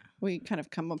 Yeah. We kind of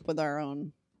come up with our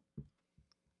own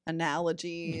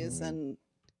analogies Mhm.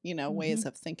 and ways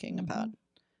of thinking Mhm. about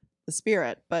the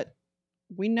Spirit, but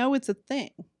we know it's a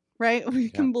thing, right? We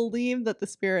can believe that the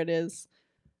Spirit is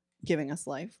giving us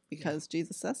life because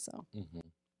Jesus says so,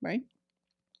 right?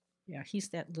 Yeah, he's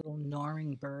that little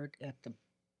gnawing bird at the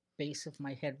base of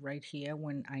my head right here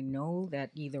when I know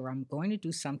that either I'm going to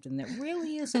do something that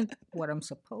really isn't what I'm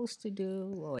supposed to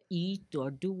do or eat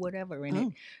or do whatever, and Oh.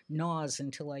 it gnaws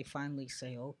until I finally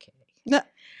say, okay. Yeah.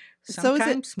 So is it-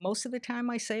 Sometimes, most of the time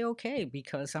I say okay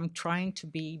because I'm trying to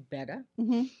be better.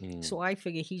 Mm-hmm. So I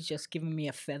figure he's just giving me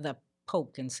a feather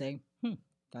poke and say,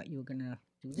 thought you were going to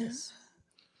do this.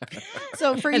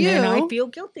 So for And you, then I feel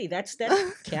guilty. That's that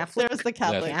Catholic, there's the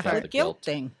Catholic Catholic part. Catholic guilt guilt.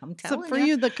 thing. I'm So telling for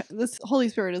you, this Holy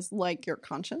Spirit is like your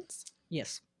conscience.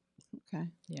 Yes, Okay.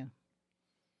 Yeah.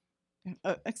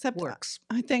 Except works.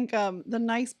 I think the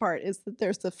nice part is that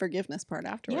there's the forgiveness part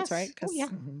afterwards, Yes. right? Oh, Because yeah.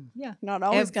 Mhm. Yeah. not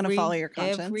always going to follow your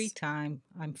conscience. Every time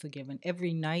I'm forgiven.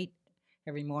 Every night,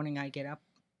 every morning I get up,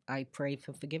 I pray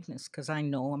for forgiveness because I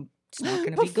know it's not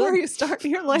going to be Before good. you start,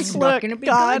 you're like, It's not look, gonna be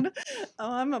God, good."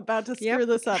 I'm about to Yep. screw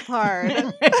this up hard.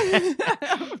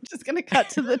 I'm just going to cut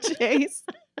to the chase.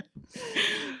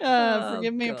 Oh,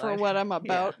 Forgive me for God. what I'm Yeah.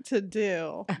 about to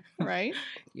do, right?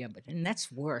 Yeah, and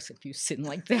that's worse if you sin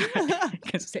like that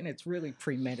because then it's really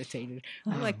premeditated.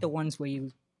 I like the ones where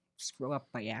you screw up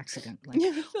by accident. Like,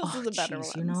 Yeah, those oh, are the better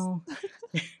geez, ones. you know?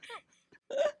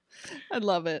 I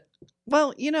love it.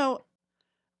 Well,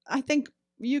 I think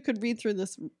you could read through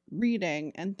this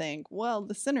reading and think, well,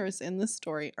 the sinners in this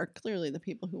story are clearly the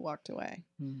people who walked away.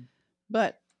 Mm.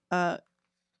 But I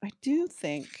do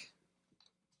think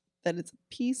that it's a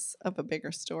piece of a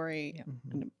bigger story Yeah.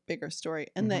 Mhm. and a bigger story,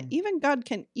 and that Mhm. even God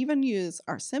can even use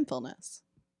our sinfulness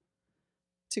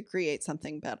to create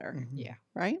something better, Mhm. Yeah.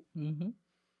 right? Mm-hmm.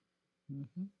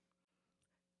 Mm-hmm.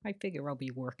 I figure I'll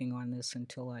be working on this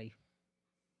until I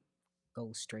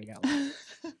go straight out.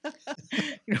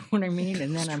 You know what I mean?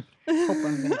 And then I hope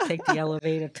I'm going to take the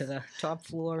elevator to the top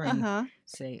floor and Uh-huh.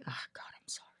 say, "Oh God, I'm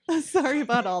sorry." Sorry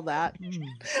about all that.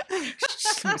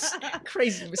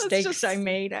 Crazy Let's mistakes I just-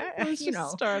 made. Let's you just know.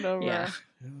 start over. Yeah.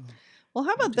 Yeah. Well,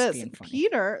 how I'm about just this? being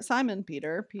funny. Simon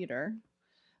Peter,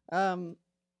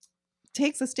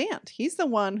 takes a stand. He's the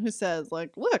one who says,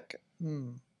 like, look,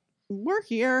 Mm. we're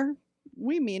here.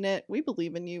 We mean it. We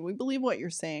believe in you. We believe what you're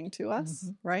saying to us,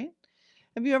 Mhm. right?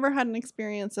 Have you ever had an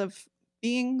experience of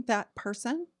being that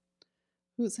person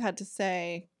who's had to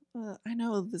say, I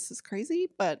know this is crazy,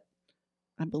 but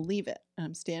I believe it and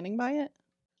I'm standing by it?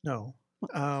 No.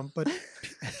 But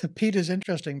Pete is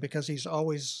interesting because he's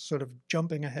always sort of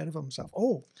jumping ahead of himself.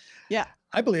 Oh, Yeah.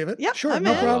 I believe it. Yeah. Sure, I'm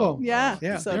no in. problem. Yeah.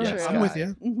 Yeah, So yeah, true. I'm with guy.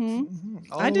 you. Mm-hmm.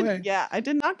 Mhm. All I the did. way. Yeah, I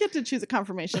did not get to choose a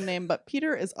confirmation name, but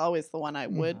Peter is always the one I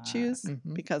would Ah, choose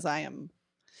Mhm. because I'm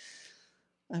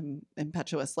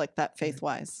impetuous like that, faith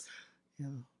wise. Yeah.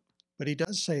 But he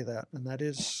does say that, and that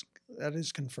is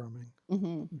confirming.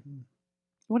 Mm-hmm. Mhm.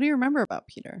 What do you remember about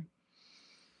Peter?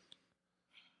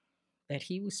 that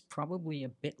he was probably a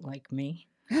bit like me,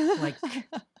 like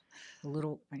a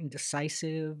little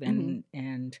indecisive, and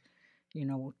you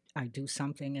know, I do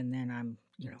something and then I'm,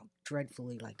 you know,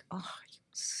 dreadfully like, oh, are you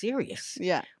serious?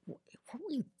 yeah, What were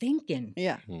you thinking?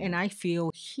 yeah, And I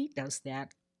feel he does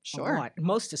that sure. a lot,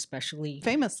 most especially,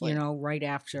 Famously, you know, right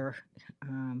after,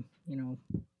 you know,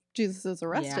 Jesus is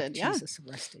arrested. Yeah, Jesus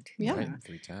arrested. Yeah. Right,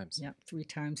 3 times. Yeah, 3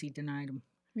 times he denied him.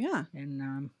 yeah, And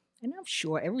I'm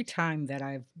sure every time that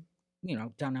I've, you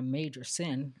know, done a major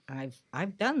sin,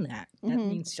 I've done that. That Mhm.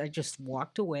 means I just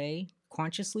walked away,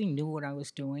 consciously knew what I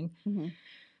was doing, Mhm.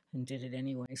 and did it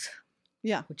anyways.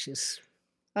 Yeah. Which is,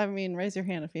 I mean, raise your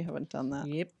hand if you haven't done that.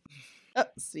 yep. Oh,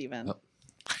 Stephen.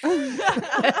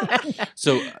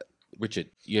 So, Richard,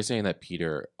 you're saying that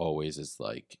Peter always is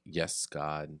like, yes,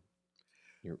 God,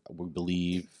 we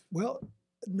believe. Well,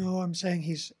 no, I'm saying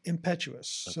he's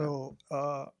impetuous. Okay. So,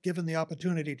 given the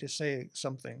opportunity to say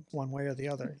something one way or the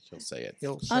other, He'll say it.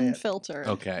 he'll say it. Unfiltered.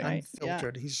 Okay. Right. Yeah.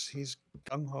 Unfiltered. He's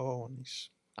gung ho and he's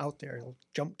out there. He'll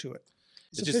jump to it.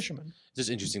 He's It's a just- fisherman. It's just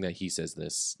interesting that he says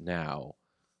this now,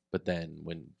 but then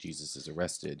when Jesus is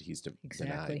arrested, he's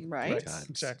Exactly. denied Right. 3 times.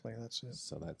 Exactly. That's it.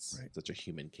 So that's Right. such a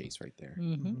human case right there.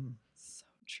 Mm-hmm. Mhm. So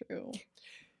true.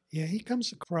 Yeah, he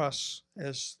comes across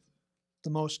as the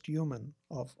most human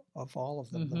of all of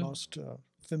them, the Mhm. most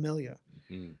familiar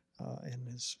Mm. in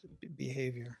his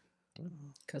behavior.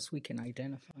 Because we can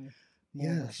identify more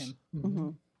with Yes. him. Mhm.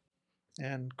 Mhm.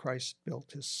 And Christ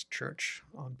built his church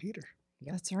on Peter.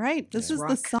 That's right. This Yeah. is the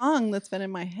Rock. song that's been in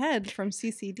my head from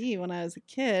CCD when I was a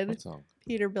kid. What song?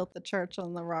 Peter built the church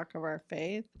on the rock of our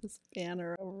faith. His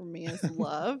banner over me is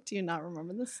love. Do you not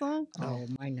remember this song? Oh,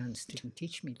 my nuns didn't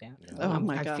teach me that. Yeah. Oh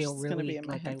my I gosh, feel it's really gonna be in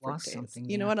my like head I for lost days. something.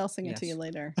 You know there. what? I'll sing it to you Yes.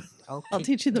 later. Okay. I'll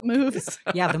teach you the moves.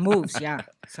 Yeah, the moves. Yeah,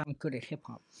 so I'm good at hip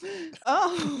hop.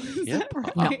 Oh, is Yeah. that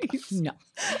No, right? no.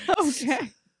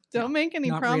 Okay. Don't make any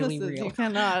not really promises you real.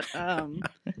 cannot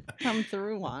come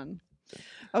through on.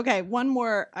 Okay, one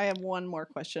more. I have one more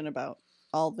question about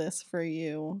all this for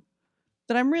you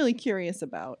that I'm really curious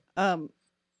about.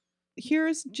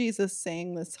 Here's Jesus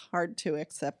saying this hard to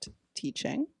accept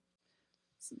teaching.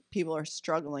 People are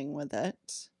struggling with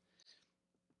it.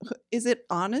 Is it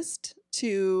honest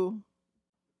to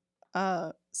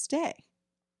stay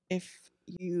if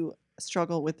you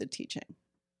struggle with the teaching?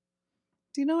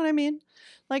 Do you know what I mean?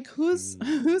 Like who's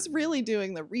really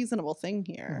doing the reasonable thing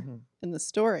here Mhm. in the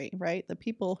story, right? The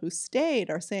people who stayed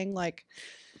are saying like,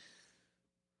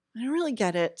 I don't really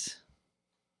get it,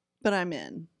 but I'm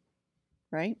in,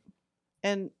 right?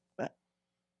 And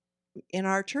in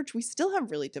our church, we still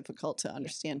have really difficult to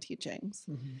understand teachings.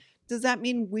 Mhm. Does that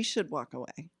mean we should walk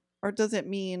away? Or does it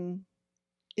mean,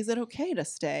 is it okay to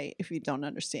stay if you don't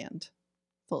understand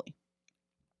fully?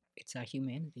 It's our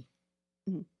humanity.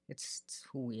 Mhm. It's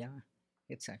who we are.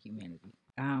 It's our humanity.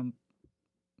 I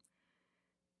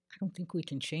don't think we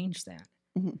can change that.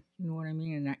 Mhm. You know what I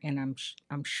mean? And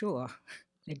I'm sure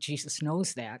that Jesus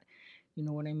knows that. You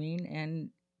know what I mean?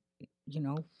 And you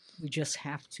know, we just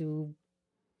have to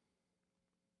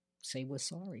say we're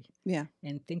sorry. Yeah.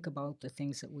 And think about the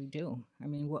things that we do. I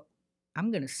mean,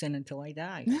 I'm going to sin until I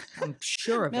die. I'm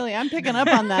sure of Millie, it. I'm picking up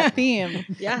on that theme.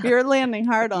 Yeah. You're landing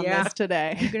hard on Yeah. this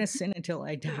today. I'm going to sin until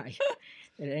I die.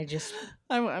 And I just,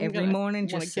 I'm every gonna morning,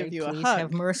 wanna just say, give you a please hug.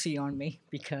 have mercy on me,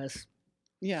 because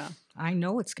Yeah. I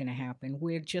know it's going to happen.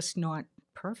 We're just not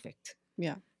perfect.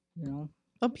 Yeah. You know?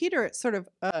 Well, Peter sort of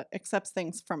accepts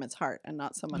things from his heart and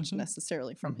not so much Mhm.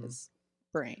 necessarily from Mhm. his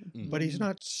brain. But he's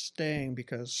not staying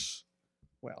because,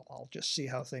 well, I'll just see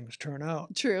how things turn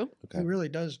out. True. Okay. He really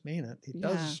does mean it. He Yeah.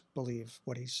 does believe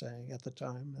what he's saying at the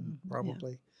time, and Mhm.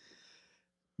 probably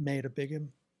made a big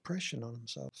impression on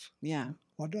himself. Yeah.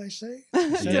 What did I say?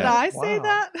 Did Yeah. I say Wow.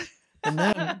 that? And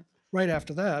then right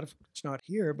after that, it's not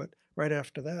here, but right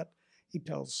after that, he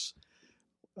tells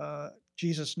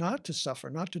Jesus not to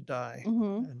suffer, not to die.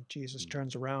 Mhm. And Jesus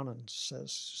turns around and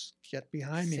says, "Get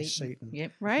behind me, Satan."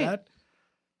 Yep. Right. That,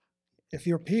 if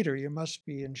you're Peter, you must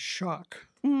be in shock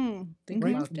Mm. Think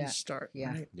right about from the that. start.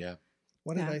 Yeah. Right? Yeah.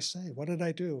 What did Yeah. I say? What did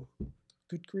I do?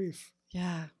 Good grief.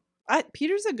 Yeah.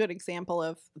 Peter's a good example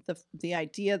of the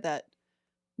idea that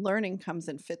learning comes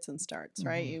in fits and starts,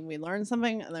 right? We learn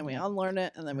something and then we Yeah. unlearn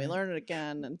it and then we Right. learn it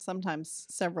again and sometimes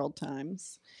several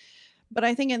times. But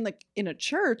I think in a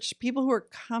church, people who are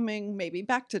coming maybe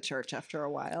back to church after a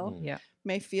while Mm. Yeah.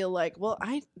 may feel like, well,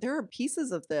 there are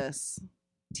pieces of this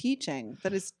teaching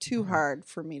that is too Right. hard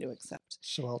for me to accept.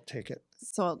 So I'll take it.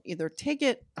 So I'll either take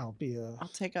it, I'll be a, I'll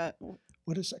take a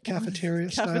what is that, cafeteria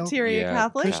style? cafeteria Yeah,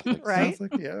 Catholic, Catholics. right?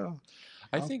 Catholic, yeah.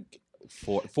 I I'll- think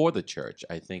for the church,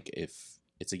 I think if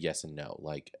it's a yes and no,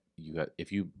 like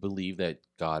if you believe that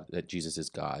Jesus is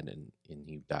God and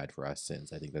he died for our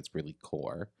sins, I think that's really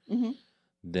core. Mhm.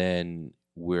 Then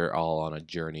we're all on a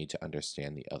journey to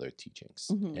understand the other teachings,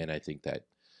 Mhm. and I think that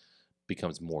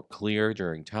becomes more clear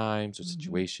during times or Mhm.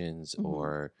 situations, Mhm.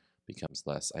 or becomes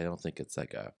less. I don't think it's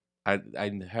like I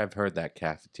have heard that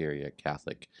cafeteria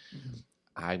Catholic. Mhm.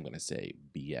 I'm gonna say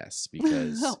BS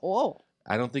because Oh,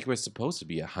 I don't think we're supposed to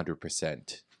be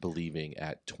 100% believing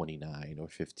at 29 or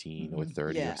 15 or Mhm.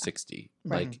 30 Yeah. or 60.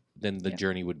 Right. Like then the Yeah.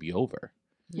 journey would be over.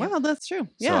 Yeah. wow, that's true.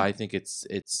 So Yeah. I think it's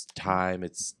time.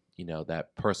 It's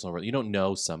that personal. You don't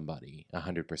know somebody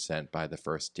 100% by the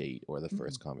first date or the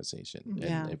first conversation. And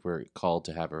Yeah. if we're called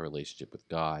to have a relationship with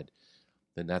God,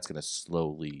 then that's going to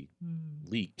slowly Mm.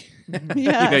 leak. Mhm.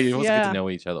 Yes, You also get yeah. to know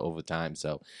each other over time.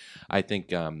 So I think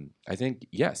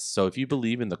yes. So if you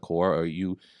believe in the core, or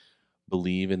you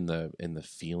believe in the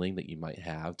feeling that you might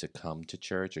have to come to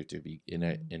church or to be in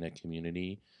a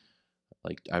community,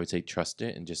 like I would say trust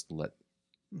it and just let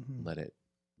Mhm. it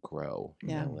grow.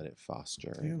 Yeah. Let it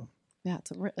foster. Yeah. Yeah,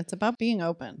 it's about being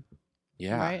open,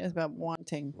 Yeah. right? It's about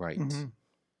wanting Right. Mhm.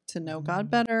 to know God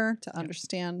better, to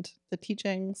understand the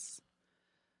teachings,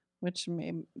 which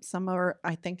some are,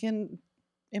 I think,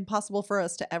 impossible for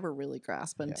us to ever really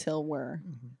grasp until we're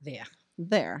Mhm. There.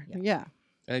 there. Yeah. Yeah.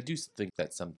 And I do think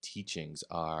that some teachings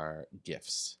are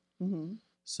gifts. Hmm.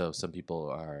 So some people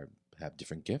have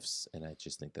different gifts, and I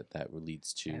just think that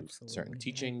leads to Absolutely. certain I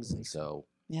teachings, and believe so. so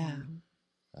Yeah. Mhm.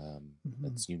 Mhm.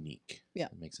 that's unique. Yeah.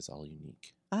 It makes us all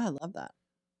unique. I love that.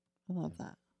 I love Yeah.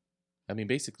 that. I mean,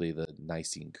 basically, the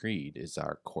Nicene Creed is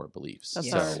our core beliefs. That's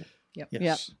so our- Yep.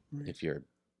 Yes. Right. if you're,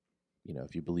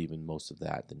 if you believe in most of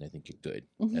that, then I think you're good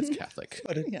as Mhm. Catholic.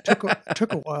 But it Yeah.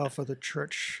 took a while for the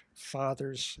church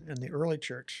fathers in the early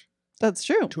church That's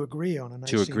true. to agree on a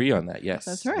To Nicene agree on that, yes,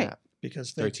 That's right. yeah.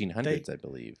 because they 1300s, I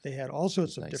believe. they had all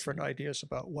sorts of Nicene. different ideas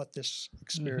about what this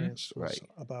experience was Right.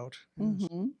 about. Yes.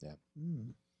 Hmm.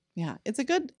 Mm. Yeah,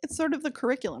 it's sort of the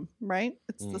curriculum, right?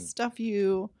 It's the Mm. stuff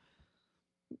we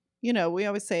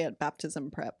always say at baptism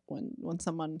prep when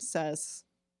someone says,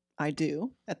 I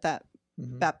do, at that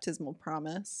Mhm. baptismal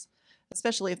promise,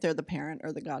 especially if they're the parent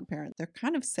or the godparent, they're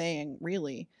kind of saying,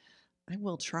 really, I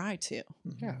will try to,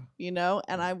 Mhm.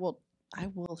 and I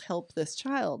will help this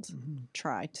child Mhm.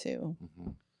 try to.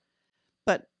 Mhm.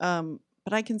 But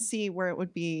I can see where it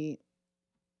would be,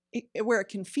 where it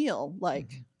can feel like,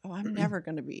 Mhm. oh, I'm never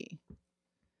going to be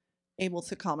able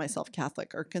to call myself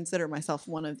Catholic or consider myself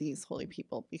one of these holy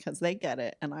people because they get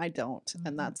it and I don't, Mhm.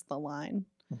 and that's the line.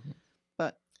 Mhm.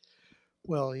 But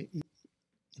Well,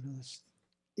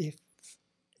 if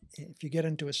you get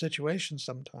into a situation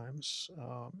sometimes,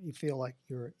 you feel like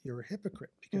you're a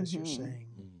hypocrite because you're Mhm. saying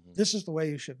Mhm. this is the way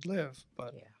you should live,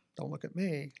 but Yeah. don't look at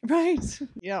me. right,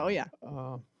 yeah, oh yeah,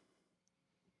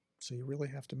 So you really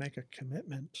have to make a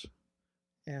commitment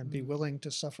and be Mm. willing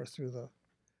to suffer through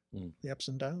Mm. the ups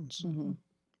and downs. hmm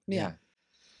yeah,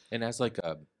 And as it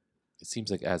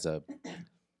seems like as a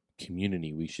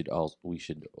community, we should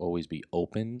always be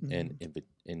open and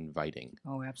inviting.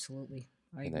 Oh, absolutely.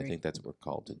 I And agree. I think that's what we're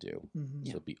called to do.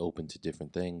 Mhm. So be open to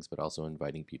different things, but also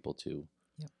inviting people to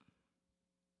Yep.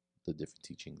 the different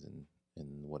teachings and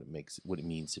what it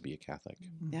means to be a Catholic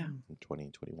Yeah. in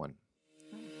 2021.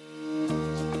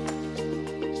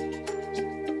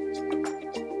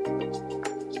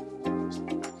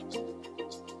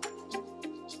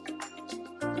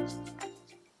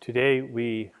 Today,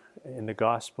 in the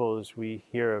Gospels, we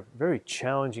hear a very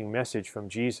challenging message from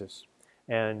Jesus.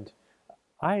 And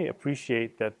I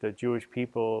appreciate that the Jewish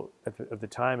people of the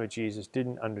time of Jesus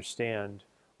didn't understand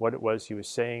what it was he was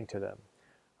saying to them.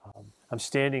 I'm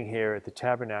standing here at the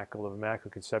Tabernacle of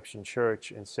Immaculate Conception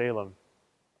Church in Salem,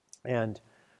 and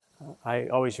I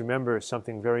always remember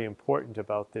something very important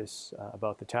about this,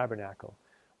 about the tabernacle.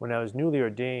 When I was newly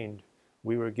ordained,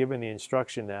 we were given the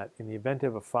instruction that in the event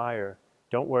of a fire,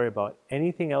 don't worry about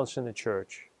anything else in the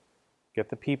church. Get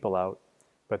the people out,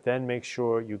 but then make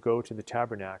sure you go to the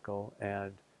tabernacle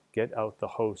and get out the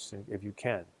hosts if you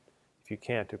can. If you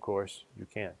can't, of course, you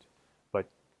can't. But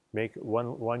make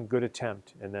one good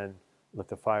attempt and then let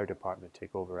the fire department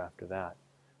take over after that.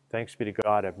 Thanks be to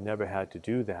God, I've never had to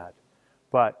do that.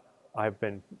 But I've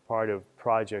been part of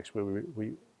projects where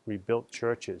we rebuilt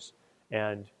churches,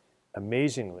 and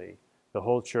amazingly, the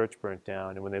whole church burnt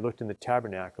down, and when they looked in the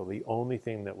tabernacle, the only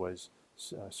thing that was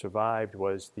survived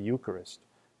was the Eucharist,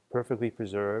 perfectly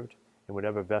preserved in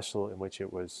whatever vessel in which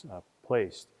it was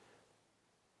placed.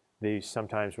 These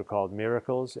sometimes were called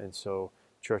miracles, and so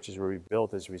churches were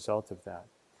rebuilt as a result of that.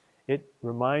 It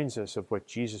reminds us of what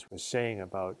Jesus was saying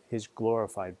about his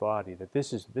glorified body, that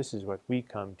this is what we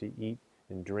come to eat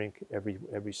and drink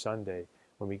every Sunday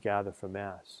when we gather for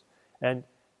Mass. And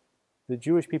the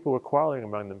Jewish people were quarreling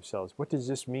among themselves. What does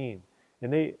this mean?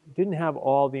 And they didn't have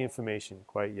all the information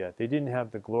quite yet. They didn't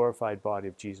have the glorified body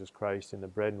of Jesus Christ in the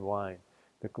bread and wine,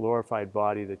 the glorified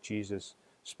body that Jesus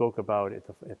spoke about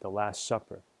at the Last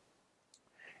Supper.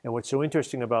 And what's so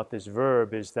interesting about this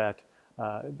verb is that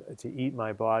to eat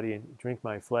my body and drink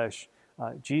my flesh,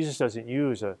 Jesus doesn't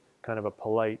use a kind of a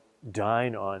polite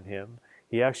dine on him.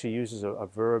 He actually uses a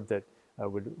verb that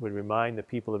would remind the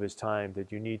people of his time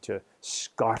that you need to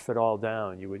scarf it all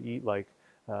down. You would eat like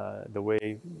the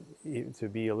way, to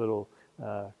be a little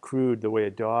crude, the way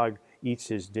a dog eats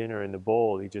his dinner in the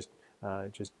bowl. He just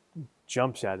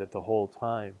jumps at it the whole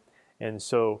time. And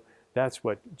so that's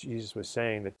what Jesus was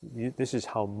saying, that this is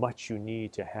how much you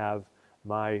need to have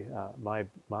my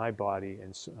body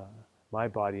and my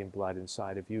body and blood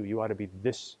inside of you. You ought to be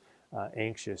this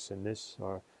anxious and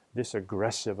this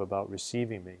aggressive about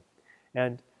receiving me.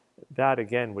 And that,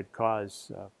 again, would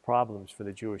cause problems for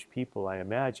the Jewish people, I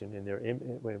imagine,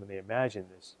 when they imagine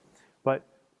this. But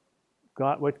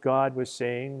what God was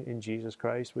saying in Jesus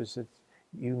Christ was that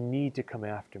you need to come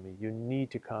after me. You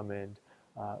need to come and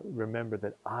remember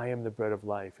that I am the bread of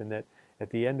life, and that at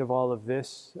the end of all of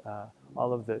this,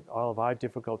 all of our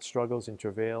difficult struggles and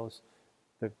travails,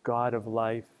 the God of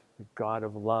life, the God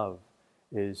of love,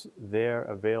 is there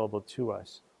available to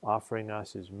us, offering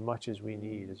us as much as we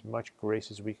need, as much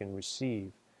grace as we can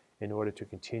receive in order to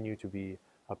continue to be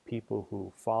a people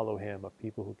who follow him, a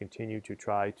people who continue to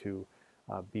try to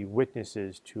be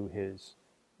witnesses to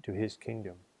his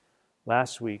kingdom.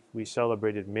 Last week, we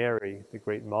celebrated Mary, the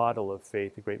great model of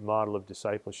faith, the great model of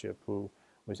discipleship, who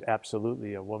was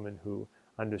absolutely a woman who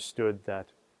understood that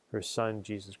her son,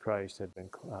 Jesus Christ,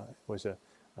 was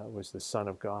the Son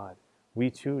of God. We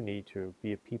too need to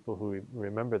be a people who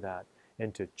remember that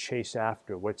and to chase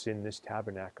after what's in this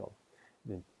tabernacle,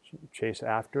 and chase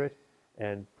after it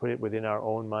and put it within our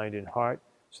own mind and heart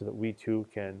so that we too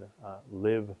can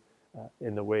live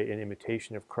in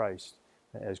imitation of Christ,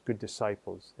 as good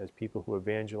disciples, as people who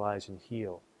evangelize and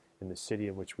heal in the city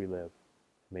in which we live.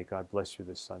 May God bless you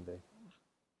this Sunday.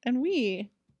 And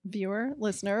we, viewer,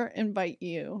 listener, invite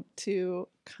you to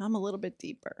come a little bit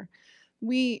deeper.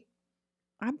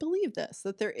 I believe that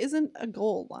there isn't a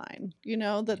goal line,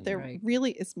 that there Right.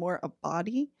 really is more a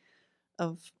body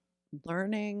of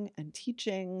learning and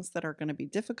teachings that are going to be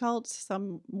difficult,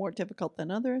 some more difficult than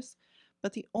others.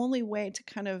 But the only way to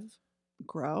kind of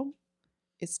grow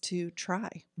is to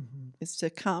try, is to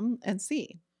come and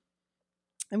see.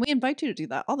 And we invite you to do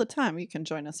that all the time. You can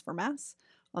join us for Mass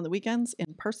on the weekends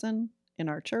in person in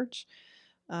our church.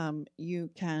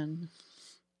 You can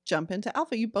jump into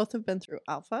Alpha. You both have been through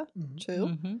Alpha too,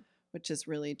 Mm-hmm. which is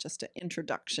really just an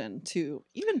introduction to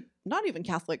not even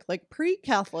Catholic, like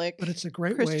pre-Catholic But it's a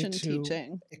great Christian way to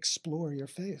teaching. explore your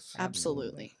faith.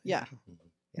 Absolutely. Yeah.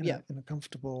 In, Yeah. in a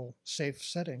comfortable, safe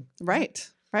setting.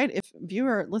 Right. If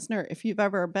viewer, listener, if you've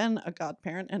ever been a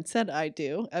godparent and said I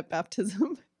do at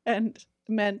baptism and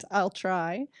meant I'll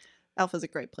try, Alpha's a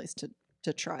great place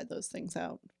to try those things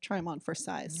out. Try them on for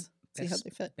size. See how they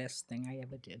fit. Best thing I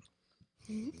ever did.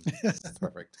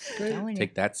 Perfect. Telling you.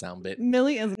 Take that sound bit.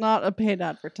 Millie is not a paid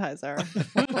advertiser,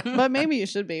 but maybe you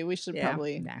should be. We should Yeah,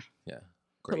 probably nah. Yeah.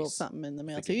 put a little Grace. something in the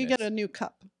mail. So you get a new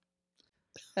cup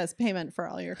as payment for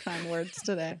all your kind words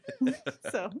today.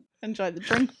 So enjoy the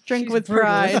drink She's with brutal,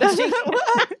 pride. isn't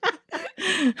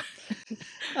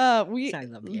We I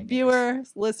love you anyways.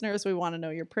 viewers, listeners, we want to know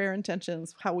your prayer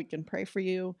intentions, how we can pray for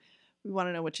you. We want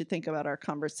to know what you think about our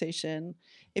conversation.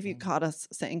 If you caught us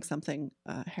saying something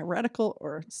heretical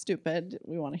or stupid,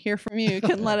 we want to hear from you. You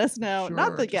can let us know. Not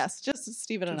Sure, the just- guests, just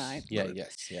Stephen and I. Yeah,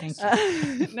 yes.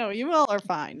 Thank No, you all are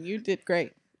fine. You did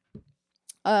great.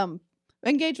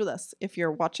 Engage with us. If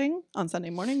you're watching on Sunday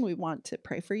morning, we want to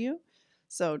pray for you.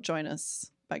 So join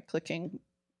us by clicking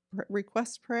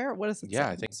request prayer. What does it Yeah,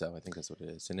 say? I think so. I think that's what it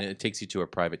is. And it takes you to a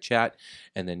private chat,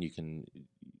 and then you can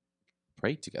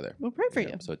pray together. We'll pray for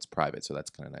you. So it's private, so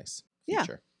that's kind of nice. Yeah.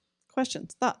 Feature.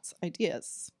 Questions, thoughts,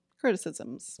 ideas,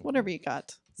 criticisms, whatever you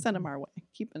got, send them our way.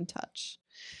 Keep in touch.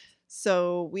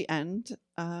 So we end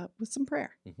with some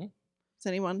prayer. Mhm. Does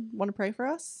anyone want to pray for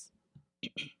us?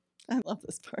 I love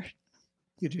this part.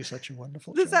 You do such a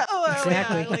wonderful This, job. yeah, I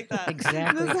Exactly. like that.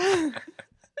 Exactly. This,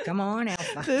 Come on,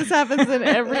 Alpha. this happens in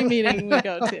every meeting we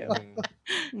go to.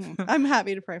 Mm. I'm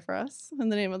happy to pray for us in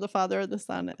the name of the Father, the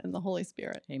Son, and the Holy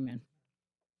Spirit. Amen.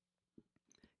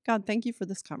 God, thank you for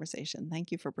this conversation.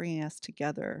 Thank you for bringing us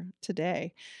together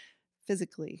today,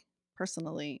 physically,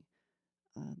 personally,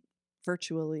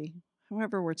 virtually,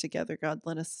 however we're together. God,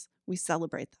 we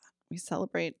celebrate that. We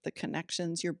celebrate the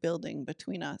connections you're building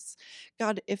between us.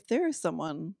 God, if there is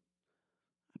someone,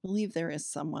 I believe there is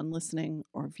someone listening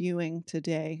or viewing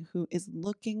today who is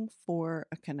looking for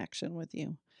a connection with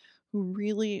you, who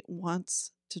really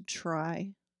wants to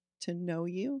try to know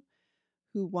you,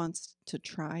 who wants to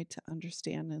try to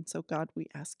understand. And so, God, we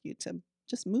ask you to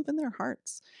just move in their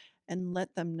hearts and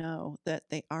let them know that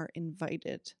they are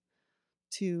invited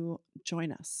to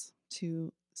join us,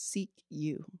 to seek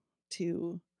you,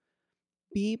 to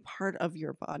be part of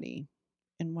your body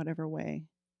in whatever way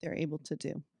they're able to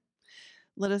do.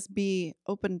 Let us be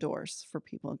open doors for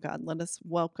people, God. Let us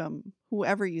welcome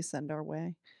whoever you send our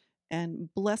way and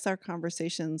bless our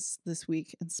conversations this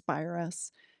week. Inspire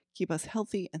us, keep us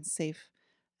healthy and safe,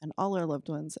 and all our loved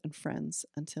ones and friends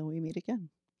until we meet again.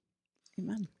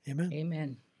 Amen. Amen.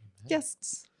 Amen.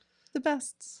 Guests, the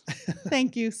bests.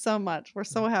 Thank you so much. We're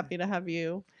so happy to have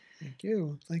you. Thank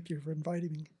you. Thank you for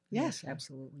inviting me. Yes.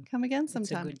 Absolutely. Come again It's a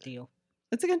sometime. good deal.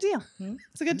 It's a good deal. Hmm?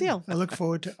 It's a good deal. I look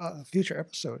forward to future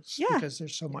episodes Yeah. because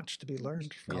there's so much to be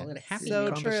learned from Call it a happy So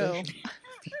meal. true. conversation.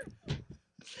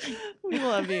 We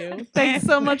love you. Thanks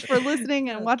so much for listening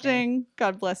and Okay. watching.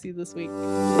 God bless you this week.